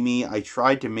still see me. I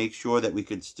tried to make sure that we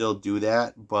could still do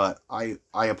that, but I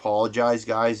apologize,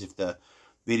 guys, if the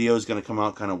video is going to come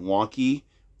out kind of wonky,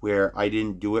 where I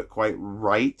didn't do it quite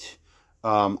right.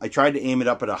 I tried to aim it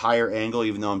up at a higher angle,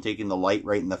 even though I'm taking the light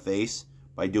right in the face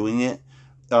by doing it,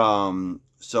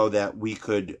 so that we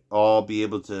could all be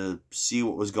able to see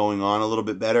what was going on a little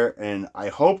bit better. And I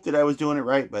hope that I was doing it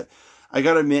right, but I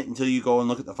gotta admit, until you go and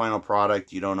look at the final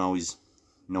product, you don't always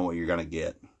know what you're gonna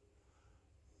get.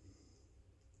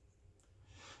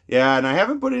 Yeah, and I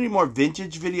haven't put any more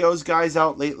vintage videos, guys,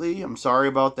 out lately. I'm sorry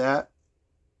about that.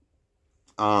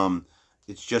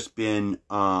 It's just been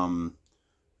not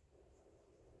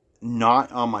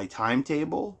on my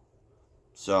timetable,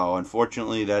 so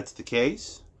unfortunately that's the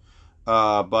case.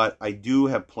 But I do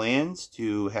have plans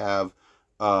to have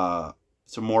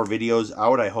some more videos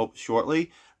out, I hope,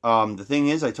 shortly. The thing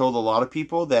is, I told a lot of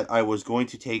people that I was going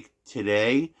to take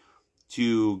today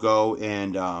to go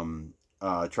and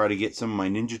try to get some of my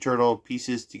Ninja Turtle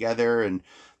pieces together and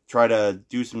try to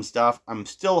do some stuff. I'm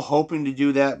still hoping to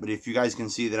do that, but if you guys can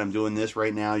see that I'm doing this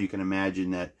right now, you can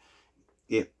imagine that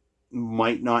it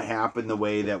might not happen the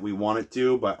way that we want it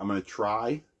to, but I'm going to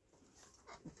try.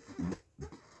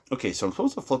 Okay, so I'm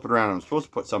supposed to flip it around. I'm supposed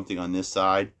to put something on this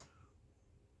side.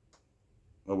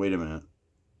 Oh, wait a minute.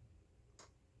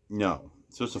 No,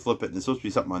 I'm supposed to flip it, and there's supposed to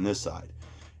be something on this side.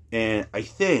 And I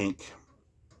think,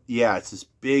 yeah, it's this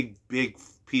big, big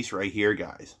piece right here,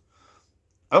 guys.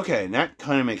 Okay, and that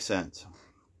kind of makes sense.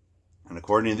 And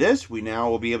according to this, we now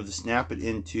will be able to snap it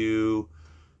into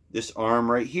this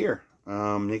arm right here.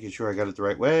 Making sure I got it the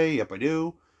right way. Yep, I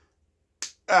do.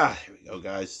 Ah, here we go,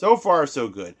 guys. So far, so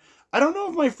good. I don't know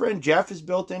if my friend Jeff has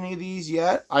built any of these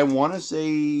yet. I want to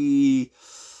say...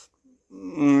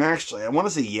 Actually, I want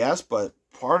to say yes, but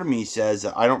part of me says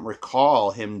that I don't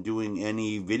recall him doing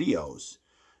any videos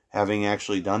having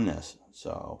actually done this.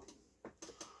 So...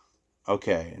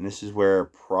 Okay, and this is where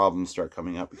problems start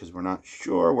coming up because we're not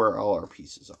sure where all our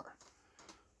pieces are.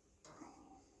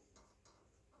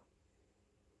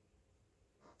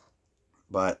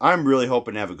 But I'm really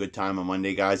hoping to have a good time on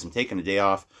Monday, guys. I'm taking a day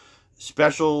off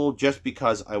special just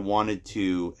because I wanted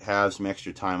to have some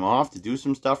extra time off to do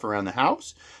some stuff around the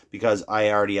house, because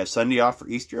I already have Sunday off for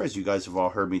Easter, as you guys have all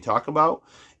heard me talk about.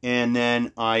 And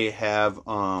then I have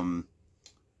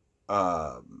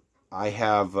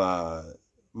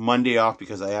Monday off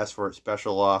because I asked for it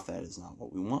special off. That is not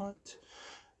what we want.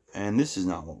 And this is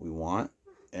not what we want.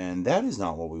 And that is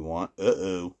not what we want.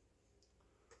 Uh-oh.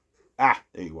 Ah,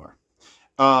 there you are.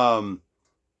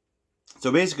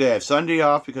 So basically I have Sunday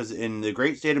off because in the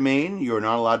great state of Maine, you're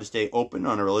not allowed to stay open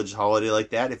on a religious holiday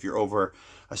like that if you're over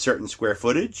a certain square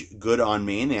footage. Good on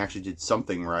Maine. They actually did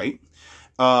something right.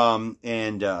 And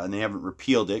they haven't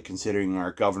repealed it, considering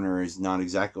our governor is not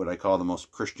exactly what I call the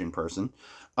most Christian person.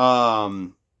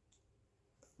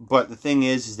 But the thing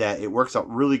is that it works out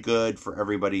really good for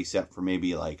everybody except for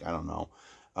maybe, like, I don't know.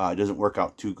 It doesn't work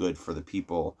out too good for the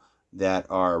people that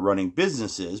are running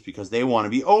businesses because they want to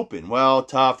be open. Well,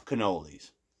 tough cannolis.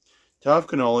 Tough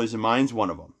cannolis, and mine's one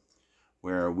of them.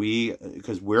 Where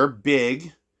because we're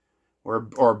big, or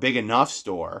a big enough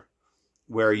store,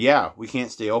 where, yeah, we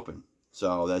can't stay open.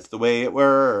 So that's the way it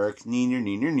works. Neener,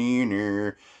 neener,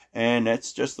 neener. And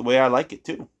that's just the way I like it,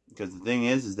 too. Because the thing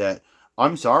is that,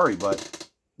 I'm sorry, but...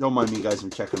 Don't mind me, guys.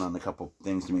 I'm checking on a couple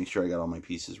things to make sure I got all my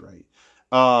pieces right.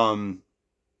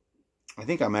 I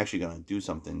think I'm actually going to do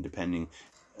something depending.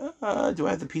 Do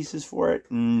I have the pieces for it?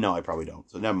 No, I probably don't.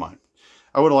 So never mind.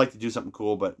 I would have liked to do something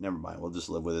cool, but never mind. We'll just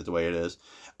live with it the way it is.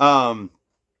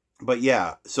 But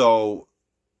yeah, so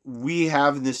we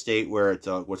have in this state where it's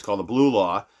what's called a blue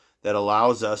law that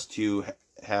allows us to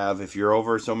have, if you're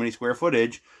over so many square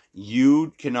footage,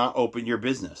 you cannot open your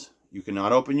business. You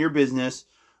cannot open your business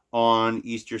on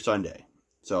Easter Sunday.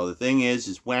 So the thing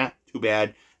is wah, too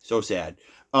bad, so sad.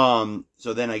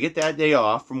 So then I get that day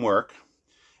off from work,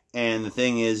 and the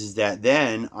thing is that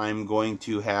then I'm going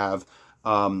to have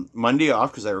Monday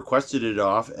off because I requested it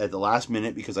off at the last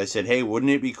minute because I said, hey,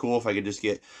 wouldn't it be cool if I could just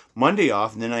get Monday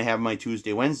off, and then I have my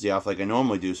Tuesday, Wednesday off like I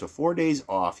normally do. So 4 days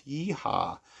off,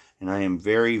 yeehaw. And I am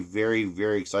very, very,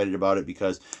 very excited about it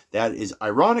because that is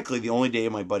ironically the only day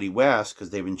my buddy Wes, because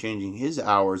they've been changing his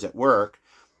hours at work.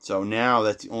 So now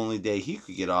that's the only day he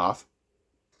could get off.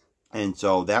 And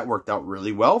so that worked out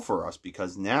really well for us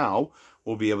because now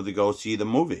we'll be able to go see the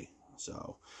movie.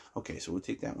 So, okay, so we'll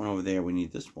take that one over there. We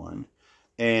need this one.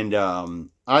 And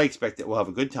I expect that we'll have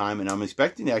a good time. And I'm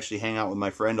expecting to actually hang out with my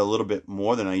friend a little bit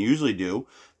more than I usually do.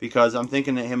 Because I'm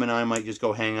thinking that him and I might just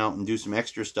go hang out and do some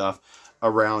extra stuff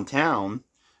around town.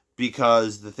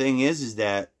 Because the thing is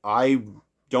that I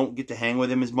don't get to hang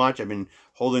with him as much. I've been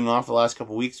holding off the last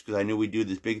couple weeks because I knew we'd do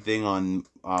this big thing on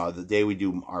the day we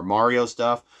do our Mario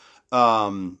stuff.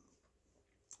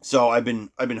 So I've been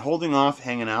holding off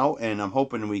hanging out, and I'm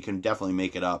hoping we can definitely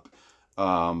make it up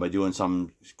by doing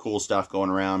some cool stuff going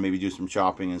around, maybe do some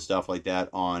shopping and stuff like that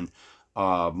on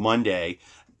Monday.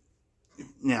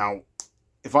 Now,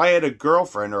 if I had a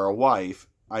girlfriend or a wife,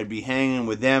 I'd be hanging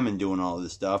with them and doing all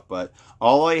this stuff, but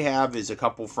all I have is a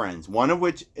couple friends, one of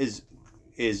which is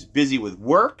busy with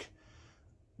work,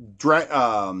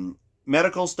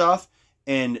 medical stuff,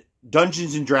 and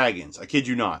Dungeons and Dragons. I kid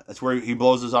you not. That's where he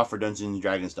blows us off for Dungeons and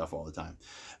Dragons stuff all the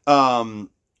time.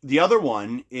 The other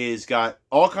one is got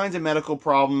all kinds of medical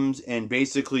problems and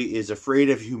basically is afraid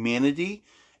of humanity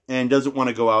and doesn't want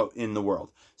to go out in the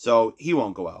world. So he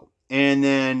won't go out. And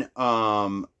then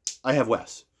I have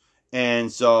Wes.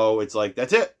 And so it's like,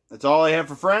 that's it. That's all I have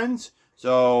for friends.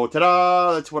 So,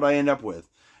 ta-da, that's what I end up with.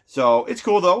 So, it's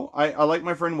cool, though. I like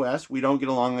my friend Wes. We don't get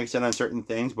along, like I said, on certain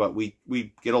things, but we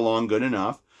get along good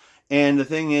enough. And the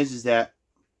thing is that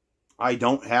I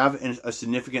don't have a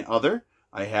significant other.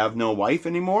 I have no wife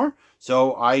anymore.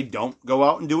 So, I don't go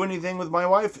out and do anything with my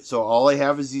wife. So, all I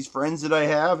have is these friends that I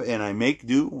have, and I make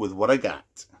do with what I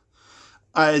got.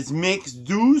 I makes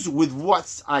do's with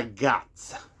what I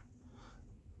got.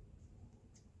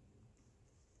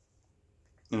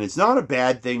 And it's not a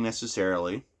bad thing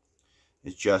necessarily.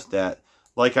 It's just that,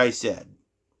 like I said,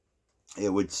 it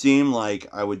would seem like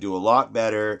I would do a lot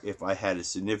better if I had a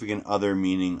significant other,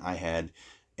 meaning I had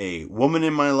a woman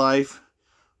in my life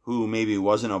who maybe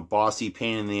wasn't a bossy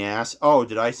pain in the ass. Oh,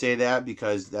 did I say that?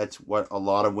 Because that's what a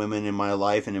lot of women in my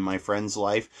life and in my friend's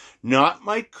life, not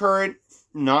my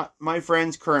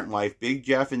friend's current life, Big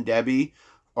Jeff and Debbie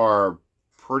are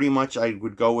pretty much, I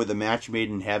would go with a match made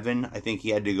in heaven. I think he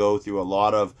had to go through a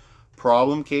lot of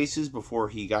problem cases before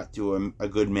he got to a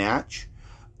good match.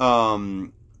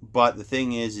 But the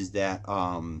thing is that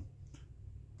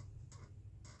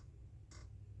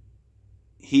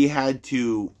he had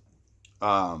to,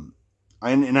 and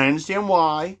I understand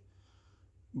why,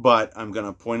 but I'm going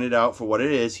to point it out for what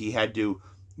it is. He had to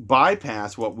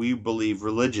bypass what we believe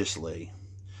religiously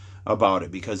about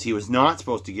it because he was not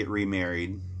supposed to get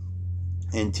remarried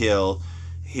until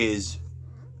his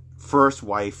first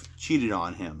wife cheated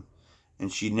on him. And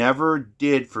she never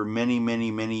did for many, many,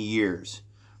 many years.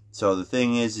 So the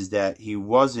thing is that he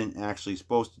wasn't actually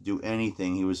supposed to do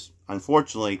anything. He was,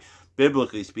 unfortunately,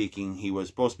 biblically speaking, he was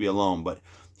supposed to be alone. But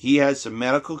he has some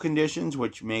medical conditions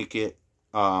which make it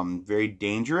very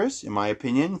dangerous, in my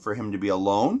opinion, for him to be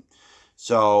alone.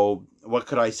 So what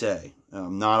could I say?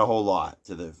 Not a whole lot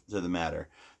to the matter.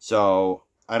 So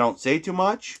I don't say too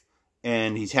much.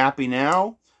 And he's happy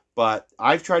now, but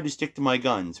I've tried to stick to my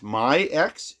guns. My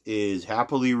ex is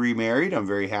happily remarried. I'm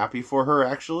very happy for her,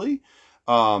 actually.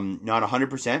 Not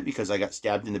 100% because I got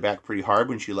stabbed in the back pretty hard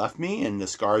when she left me, and the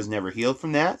scars never healed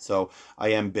from that, so I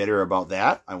am bitter about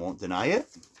that. I won't deny it.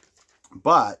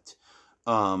 But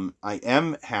I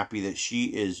am happy that she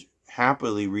is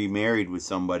happily remarried with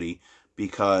somebody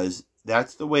because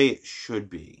that's the way it should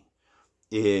be.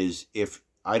 Is if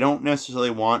I don't necessarily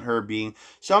want her being...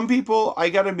 Some people, I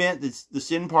gotta admit, the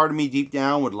sin part of me deep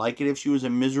down would like it if she was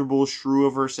a miserable shrew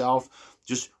of herself,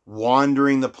 just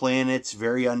wandering the planets,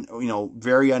 very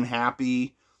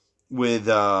unhappy with,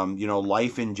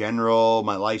 life in general.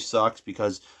 My life sucks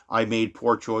because I made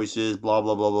poor choices, blah,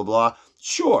 blah, blah, blah, blah.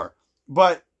 Sure,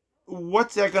 but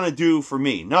what's that gonna do for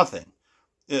me? Nothing.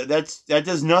 That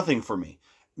does nothing for me.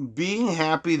 Being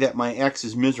happy that my ex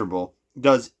is miserable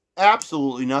does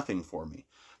absolutely nothing for me.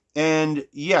 And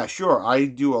yeah, sure, I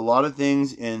do a lot of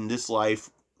things in this life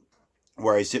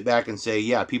where I sit back and say,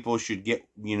 yeah, people should get,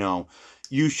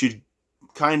 you should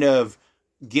kind of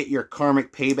get your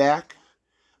karmic payback,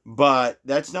 but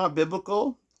that's not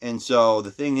biblical. And so the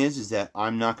thing is that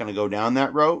I'm not going to go down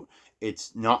that road.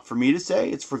 It's not for me to say,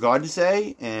 it's for God to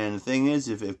say. And the thing is,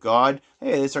 if God,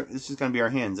 hey, this is going to be our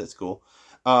hands. That's cool.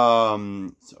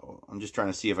 So I'm just trying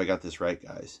to see if I got this right,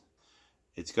 guys.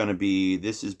 It's going to be,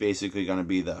 this is basically going to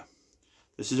be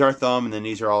this is our thumb, and then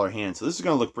these are all our hands. So this is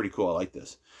going to look pretty cool. I like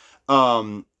this.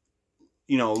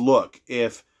 Look,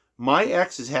 if my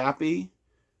ex is happy,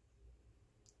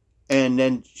 and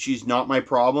then she's not my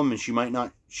problem, and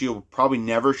she'll probably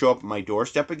never show up at my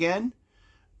doorstep again,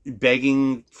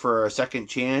 begging for a second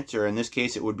chance, or in this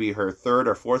case it would be her third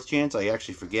or fourth chance, I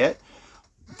actually forget,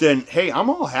 then hey, I'm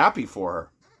all happy for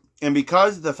her. And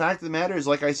because the fact of the matter is,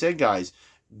 like I said, guys,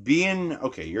 being,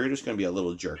 okay, you're just going to be a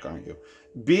little jerk, aren't you?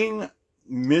 Being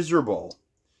miserable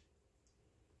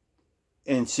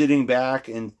and sitting back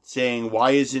and saying,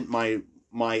 why isn't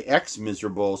my ex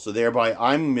miserable, so thereby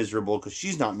I'm miserable because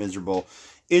she's not miserable,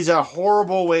 is a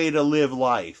horrible way to live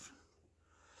life.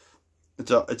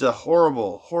 It's a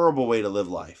horrible, horrible way to live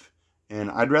life.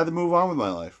 And I'd rather move on with my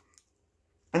life.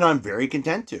 And I'm very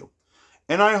content to.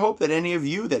 And I hope that any of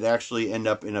you that actually end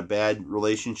up in a bad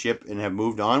relationship and have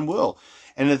moved on will.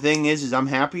 And the thing is I'm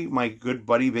happy my good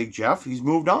buddy Big Jeff, he's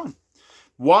moved on.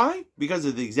 Why? Because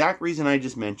of the exact reason I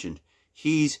just mentioned.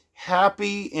 He's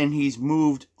happy and he's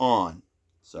moved on.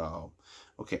 So,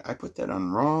 okay, I put that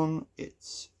on wrong.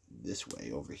 It's this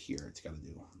way over here. It's got to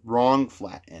do wrong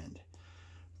flat end.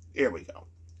 Here we go.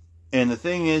 And the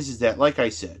thing is that, like I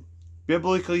said,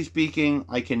 biblically speaking,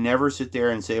 I can never sit there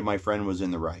and say my friend was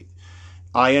in the right.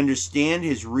 I understand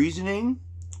his reasoning.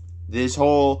 This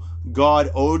whole God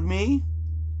owed me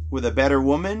with a better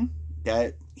woman.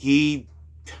 That the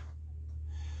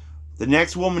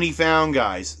next woman he found,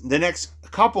 guys, the next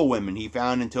couple women he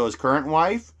found until his current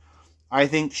wife, I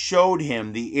think showed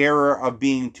him the error of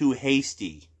being too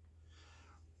hasty.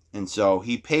 And so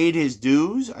he paid his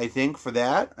dues, I think, for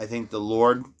that. I think the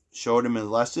Lord showed him a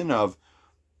lesson of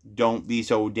don't be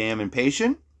so damn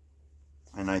impatient.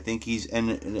 And I think he's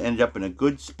ended up in a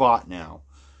good spot now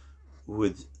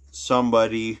with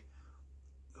somebody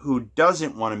who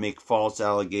doesn't want to make false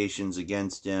allegations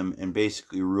against him and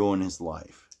basically ruin his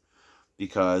life.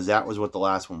 Because that was what the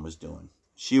last one was doing.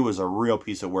 She was a real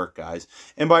piece of work, guys.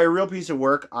 And by a real piece of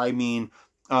work, I mean,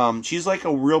 she's like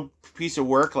a real piece of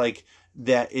work, like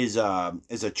that is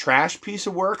a trash piece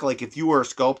of work. Like if you were a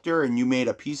sculptor and you made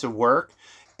a piece of work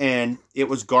and it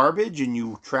was garbage and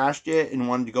you trashed it and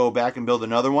wanted to go back and build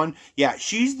another one. Yeah,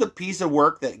 she's the piece of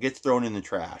work that gets thrown in the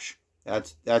trash.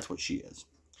 That's what she is.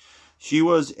 She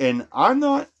was, and I'm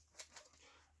not,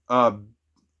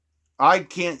 I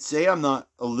can't say I'm not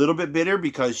a little bit bitter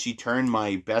because she turned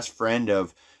my best friend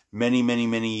of many, many,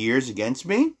 many years against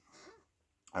me.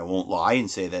 I won't lie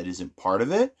and say that isn't part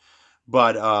of it.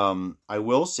 But I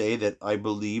will say that I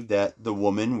believe that the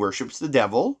woman worships the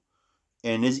devil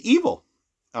and is evil.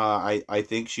 I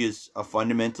think she is a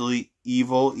fundamentally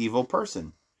evil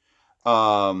person.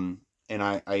 And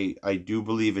I do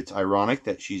believe it's ironic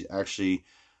that she's actually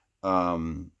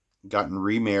gotten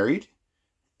remarried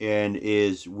and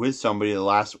is with somebody the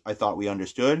last I thought we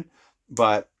understood.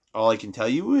 But all I can tell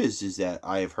you is that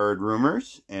I have heard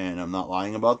rumors, and I'm not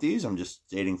lying about these, I'm just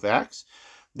stating facts,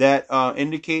 that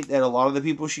indicate that a lot of the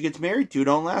people she gets married to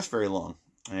don't last very long.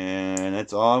 And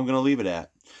that's all I'm going to leave it at.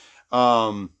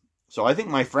 So I think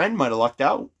my friend might have lucked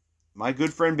out. My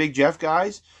good friend Big Jeff,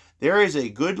 guys, there is a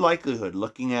good likelihood,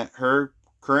 looking at her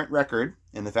current record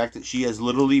and the fact that she has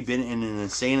literally been in an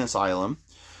insane asylum,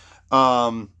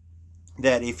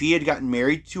 that if he had gotten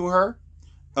married to her,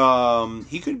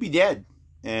 he could be dead.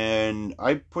 And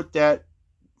I put that,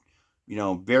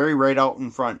 very right out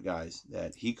in front, guys,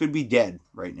 that he could be dead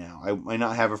right now. I might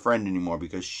not have a friend anymore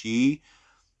because she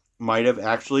might have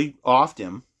actually offed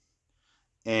him.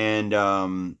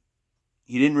 And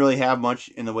he didn't really have much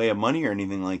in the way of money or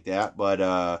anything like that. But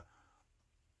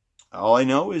all I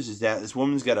know is that this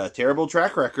woman's got a terrible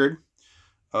track record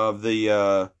of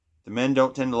the men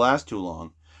don't tend to last too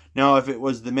long. Now, if it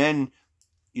was the men,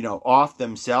 off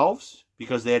themselves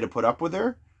because they had to put up with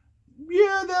her,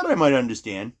 yeah, that I might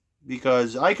understand.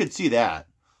 Because I could see that,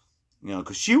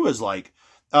 because she was like,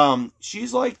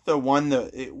 she's like the one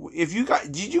that,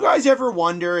 did you guys ever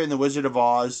wonder in The Wizard of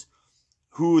Oz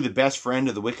who the best friend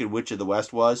of the Wicked Witch of the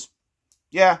West was?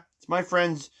 Yeah, it's my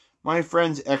friend's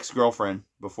ex-girlfriend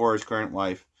before his current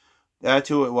wife. That's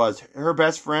who it was. Her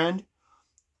best friend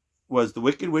was the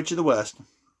Wicked Witch of the West.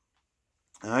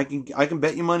 And I can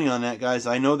bet you money on that, guys.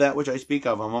 I know that which I speak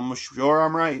of. I'm almost sure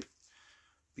I'm right.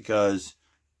 Because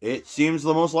it seems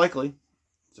the most likely.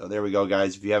 So there we go,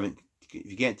 guys. If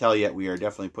you can't tell yet, we are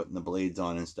definitely putting the blades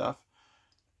on and stuff.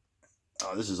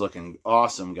 Oh, this is looking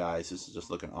awesome, guys. This is just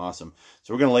looking awesome.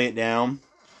 So we're going to lay it down.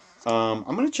 I'm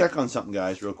going to check on something,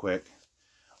 guys, real quick.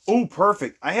 Oh,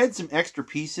 perfect. I had some extra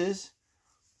pieces.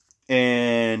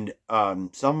 And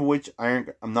some of which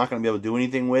I'm not going to be able to do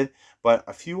anything with. But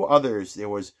a few others. There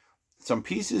was some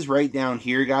pieces right down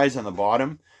here, guys, on the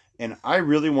bottom. And I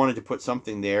really wanted to put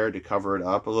something there to cover it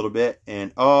up a little bit.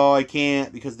 And, oh, I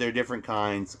can't because they're different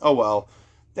kinds. Oh, well,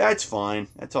 that's fine.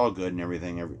 That's all good and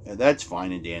everything. That's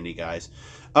fine and dandy, guys.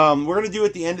 We're going to do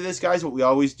at the end of this, guys, what we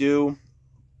always do.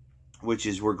 which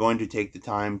is we're going to take the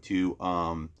time to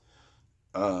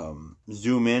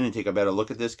zoom in and take a better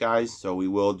look at this, guys. So we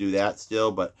will do that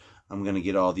still, but I'm gonna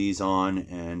get all these on,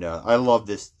 and I love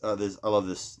this. I love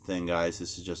this thing, guys.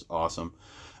 This is just awesome.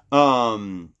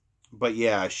 But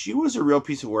yeah, she was a real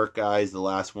piece of work, guys. The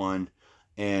last one,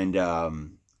 and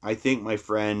I think my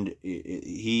friend,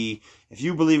 if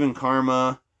you believe in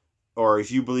karma, or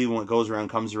if you believe in what goes around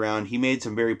comes around, he made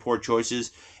some very poor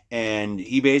choices. And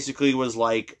he basically was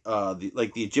like the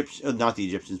Egyptians, not the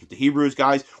Egyptians, but the Hebrews,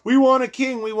 guys. We want a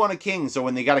king, we want a king. So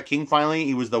when they got a king finally,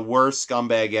 he was the worst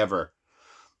scumbag ever.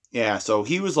 Yeah, so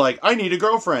he was like, I need a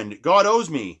girlfriend. God owes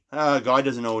me. God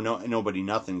doesn't owe nobody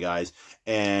nothing, guys.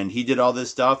 And he did all this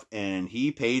stuff, and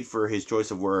he paid for his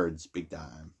choice of words big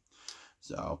time.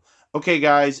 So, okay,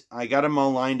 guys, I got him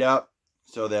all lined up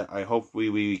so that I hope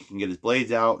we can get his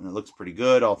blades out, and it looks pretty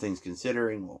good, all things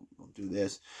considering. We'll do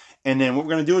this. And then what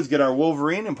we're going to do is get our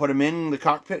Wolverine and put him in the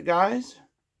cockpit, guys.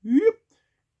 Yep.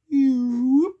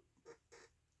 Yep.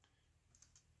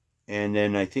 And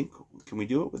then I think, can we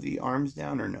do it with the arms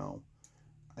down or no?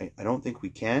 I don't think we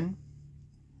can.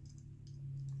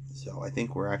 So I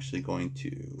think we're actually going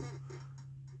to,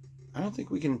 I don't think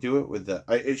we can do it with the,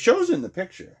 it shows in the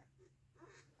picture.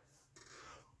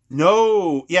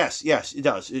 No, yes, it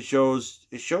does. It shows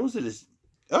that it's,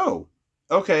 oh.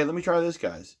 Okay, let me try this,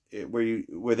 guys.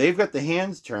 Where they've got the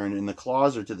hands turned and the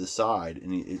claws are to the side,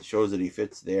 and it shows that he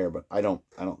fits there, but I don't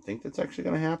think that's actually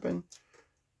going to happen.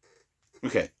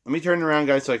 Okay, let me turn it around,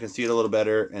 guys, so I can see it a little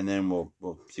better, and then we'll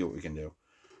see what we can do.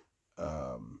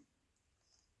 Because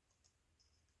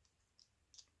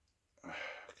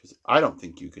I don't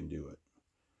think you can do it.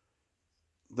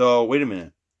 Though, wait a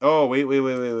minute. Oh, wait.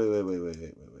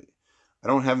 I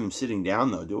don't have him sitting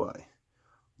down, though, do I?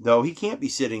 Though he can't be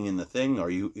sitting in the thing, or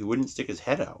he wouldn't stick his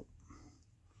head out.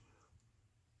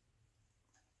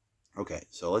 Okay,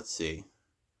 so let's see.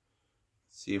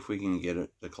 See if we can get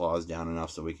the claws down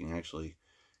enough so we can actually...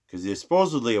 Because there's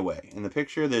supposedly a way. In the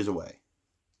picture, there's a way.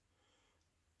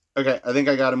 Okay, I think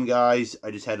I got him, guys. I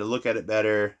just had to look at it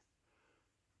better.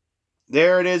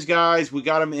 There it is, guys. We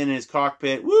got him in his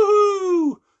cockpit.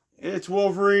 Woohoo! It's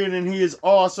Wolverine, and he is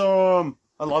awesome.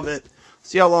 I love it.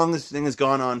 See how long this thing has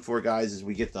gone on for, guys, as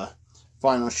we get the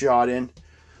final shot in.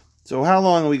 So how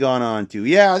long have we gone on to?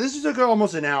 Yeah, this is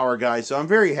almost an hour, guys. So I'm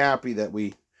very happy that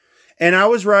we... And I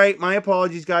was right. My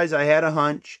apologies, guys. I had a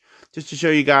hunch just to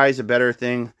show you guys a better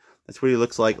thing. That's what he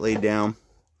looks like laid down.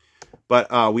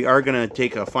 But we are going to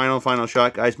take a final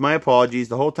shot, guys. My apologies.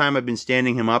 The whole time I've been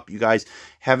standing him up, you guys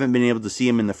haven't been able to see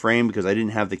him in the frame because I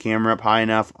didn't have the camera up high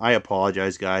enough. I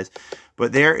apologize, guys.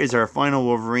 But there is our final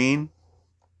Wolverine.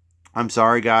 I'm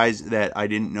sorry, guys, that I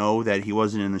didn't know that he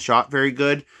wasn't in the shot very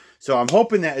good. So I'm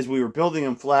hoping that as we were building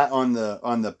him flat on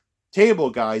the table,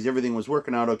 guys, everything was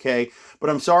working out okay. But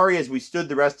I'm sorry as we stood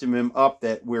the rest of him up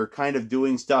that we're kind of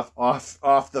doing stuff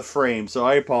off the frame. So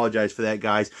I apologize for that,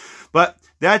 guys. But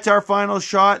that's our final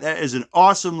shot. That is an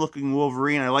awesome looking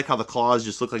Wolverine. I like how the claws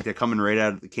just look like they're coming right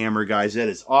out of the camera, guys. That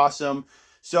is awesome.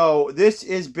 So this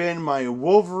has been my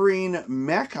Wolverine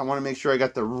Mech. I want to make sure I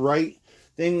got the right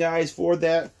thing, guys, for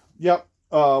that. Yep,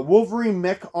 Wolverine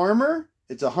Mech Armor.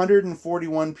 It's a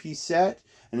 141-piece set,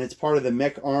 and it's part of the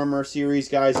Mech Armor series,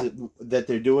 guys, that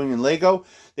they're doing in Lego.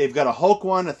 They've got a Hulk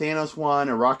one, a Thanos one,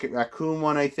 a Rocket Raccoon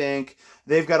one, I think.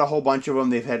 They've got a whole bunch of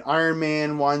them. They've had Iron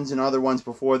Man ones and other ones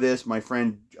before this. My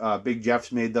friend Big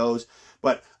Jeff's made those.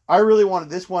 But I really wanted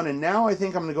this one, and now I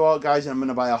think I'm going to go out, guys, and I'm going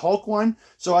to buy a Hulk one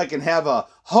so I can have a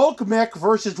Hulk Mech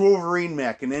versus Wolverine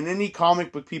Mech. And then any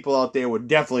comic book people out there would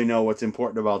definitely know what's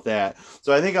important about that.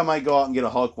 So I think I might go out and get a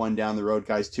Hulk one down the road,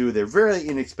 guys, too. They're very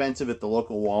inexpensive at the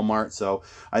local Walmart, so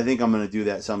I think I'm going to do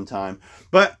that sometime.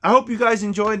 But I hope you guys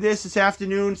enjoyed this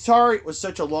afternoon. Sorry it was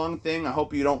such a long thing. I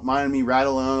hope you don't mind me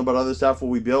rattling on about other stuff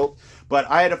we built. But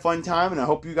I had a fun time, and I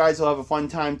hope you guys will have a fun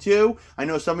time, too. I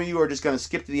know some of you are just going to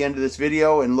skip to the end of this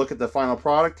video and look at the final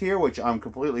product here, which I'm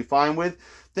completely fine with.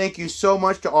 Thank you so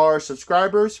much to all our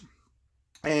subscribers.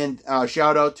 And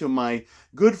shout out to my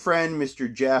good friend,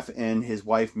 Mr. Jeff, and his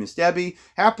wife, Miss Debbie.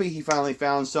 Happy he finally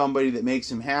found somebody that makes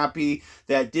him happy.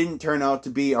 That didn't turn out to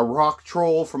be a rock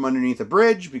troll from underneath a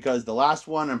bridge, because the last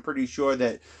one, I'm pretty sure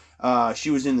that she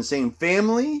was in the same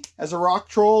family as a rock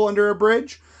troll under a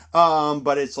bridge.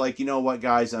 But it's like, you know what,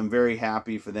 guys, I'm very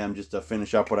happy for them, just to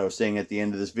finish up what I was saying at the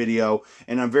end of this video.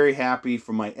 And I'm very happy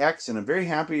for my ex, and I'm very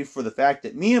happy for the fact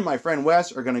that me and my friend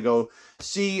Wes are going to go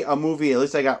see a movie. At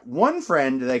least I got one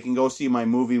friend that I can go see my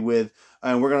movie with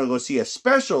And we're going to go see a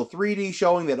special 3D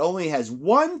showing that only has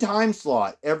one time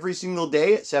slot every single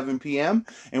day at 7 p.m.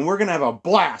 And we're going to have a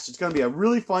blast. It's going to be a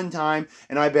really fun time.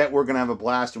 And I bet we're going to have a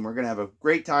blast. And we're going to have a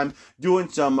great time doing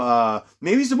some,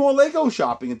 maybe some more Lego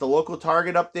shopping at the local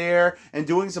Target up there. And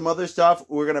doing some other stuff.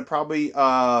 We're going to probably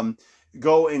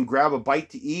go and grab a bite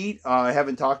to eat. I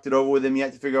haven't talked it over with him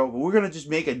yet to figure out. But we're going to just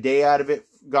make a day out of it,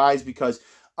 guys, because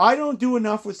I don't do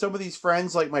enough with some of these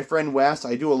friends like my friend Wes.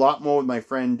 I do a lot more with my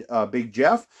friend Big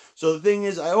Jeff. So the thing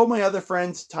is, I owe my other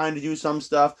friends time to do some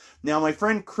stuff. Now, my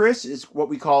friend Chris is what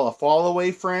we call a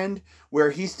fall-away friend,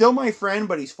 where he's still my friend,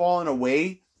 but he's fallen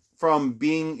away from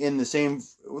being in the same,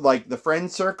 like, the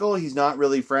friend circle. He's not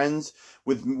really friends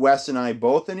with Wes and I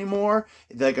both anymore.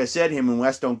 Like I said, him and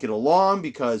Wes don't get along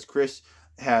because Chris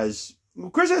has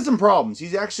some problems.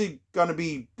 He's actually going to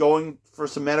be going for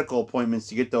some medical appointments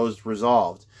to get those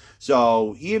resolved.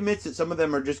 So he admits that some of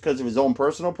them are just because of his own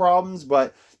personal problems,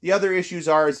 but the other issues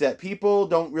is that people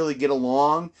don't really get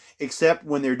along except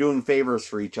when they're doing favors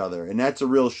for each other, and that's a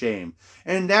real shame.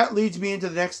 And that leads me into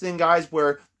the next thing, guys,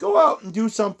 where go out and do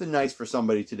something nice for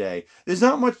somebody today. There's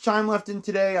not much time left in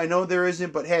today. I know there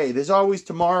isn't, but hey, there's always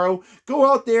tomorrow.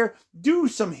 Go out there, do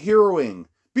some heroing.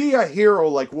 Be a hero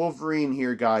like Wolverine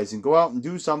here, guys, and go out and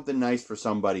do something nice for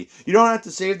somebody. You don't have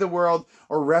to save the world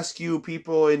or rescue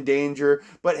people in danger,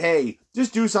 but hey,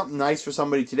 just do something nice for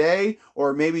somebody today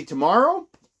or maybe tomorrow.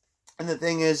 And the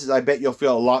thing is I bet you'll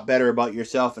feel a lot better about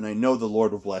yourself, and I know the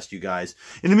Lord will bless you guys.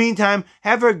 In the meantime,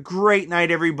 have a great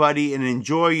night, everybody, and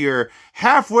enjoy your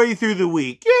halfway through the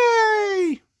week. Yay!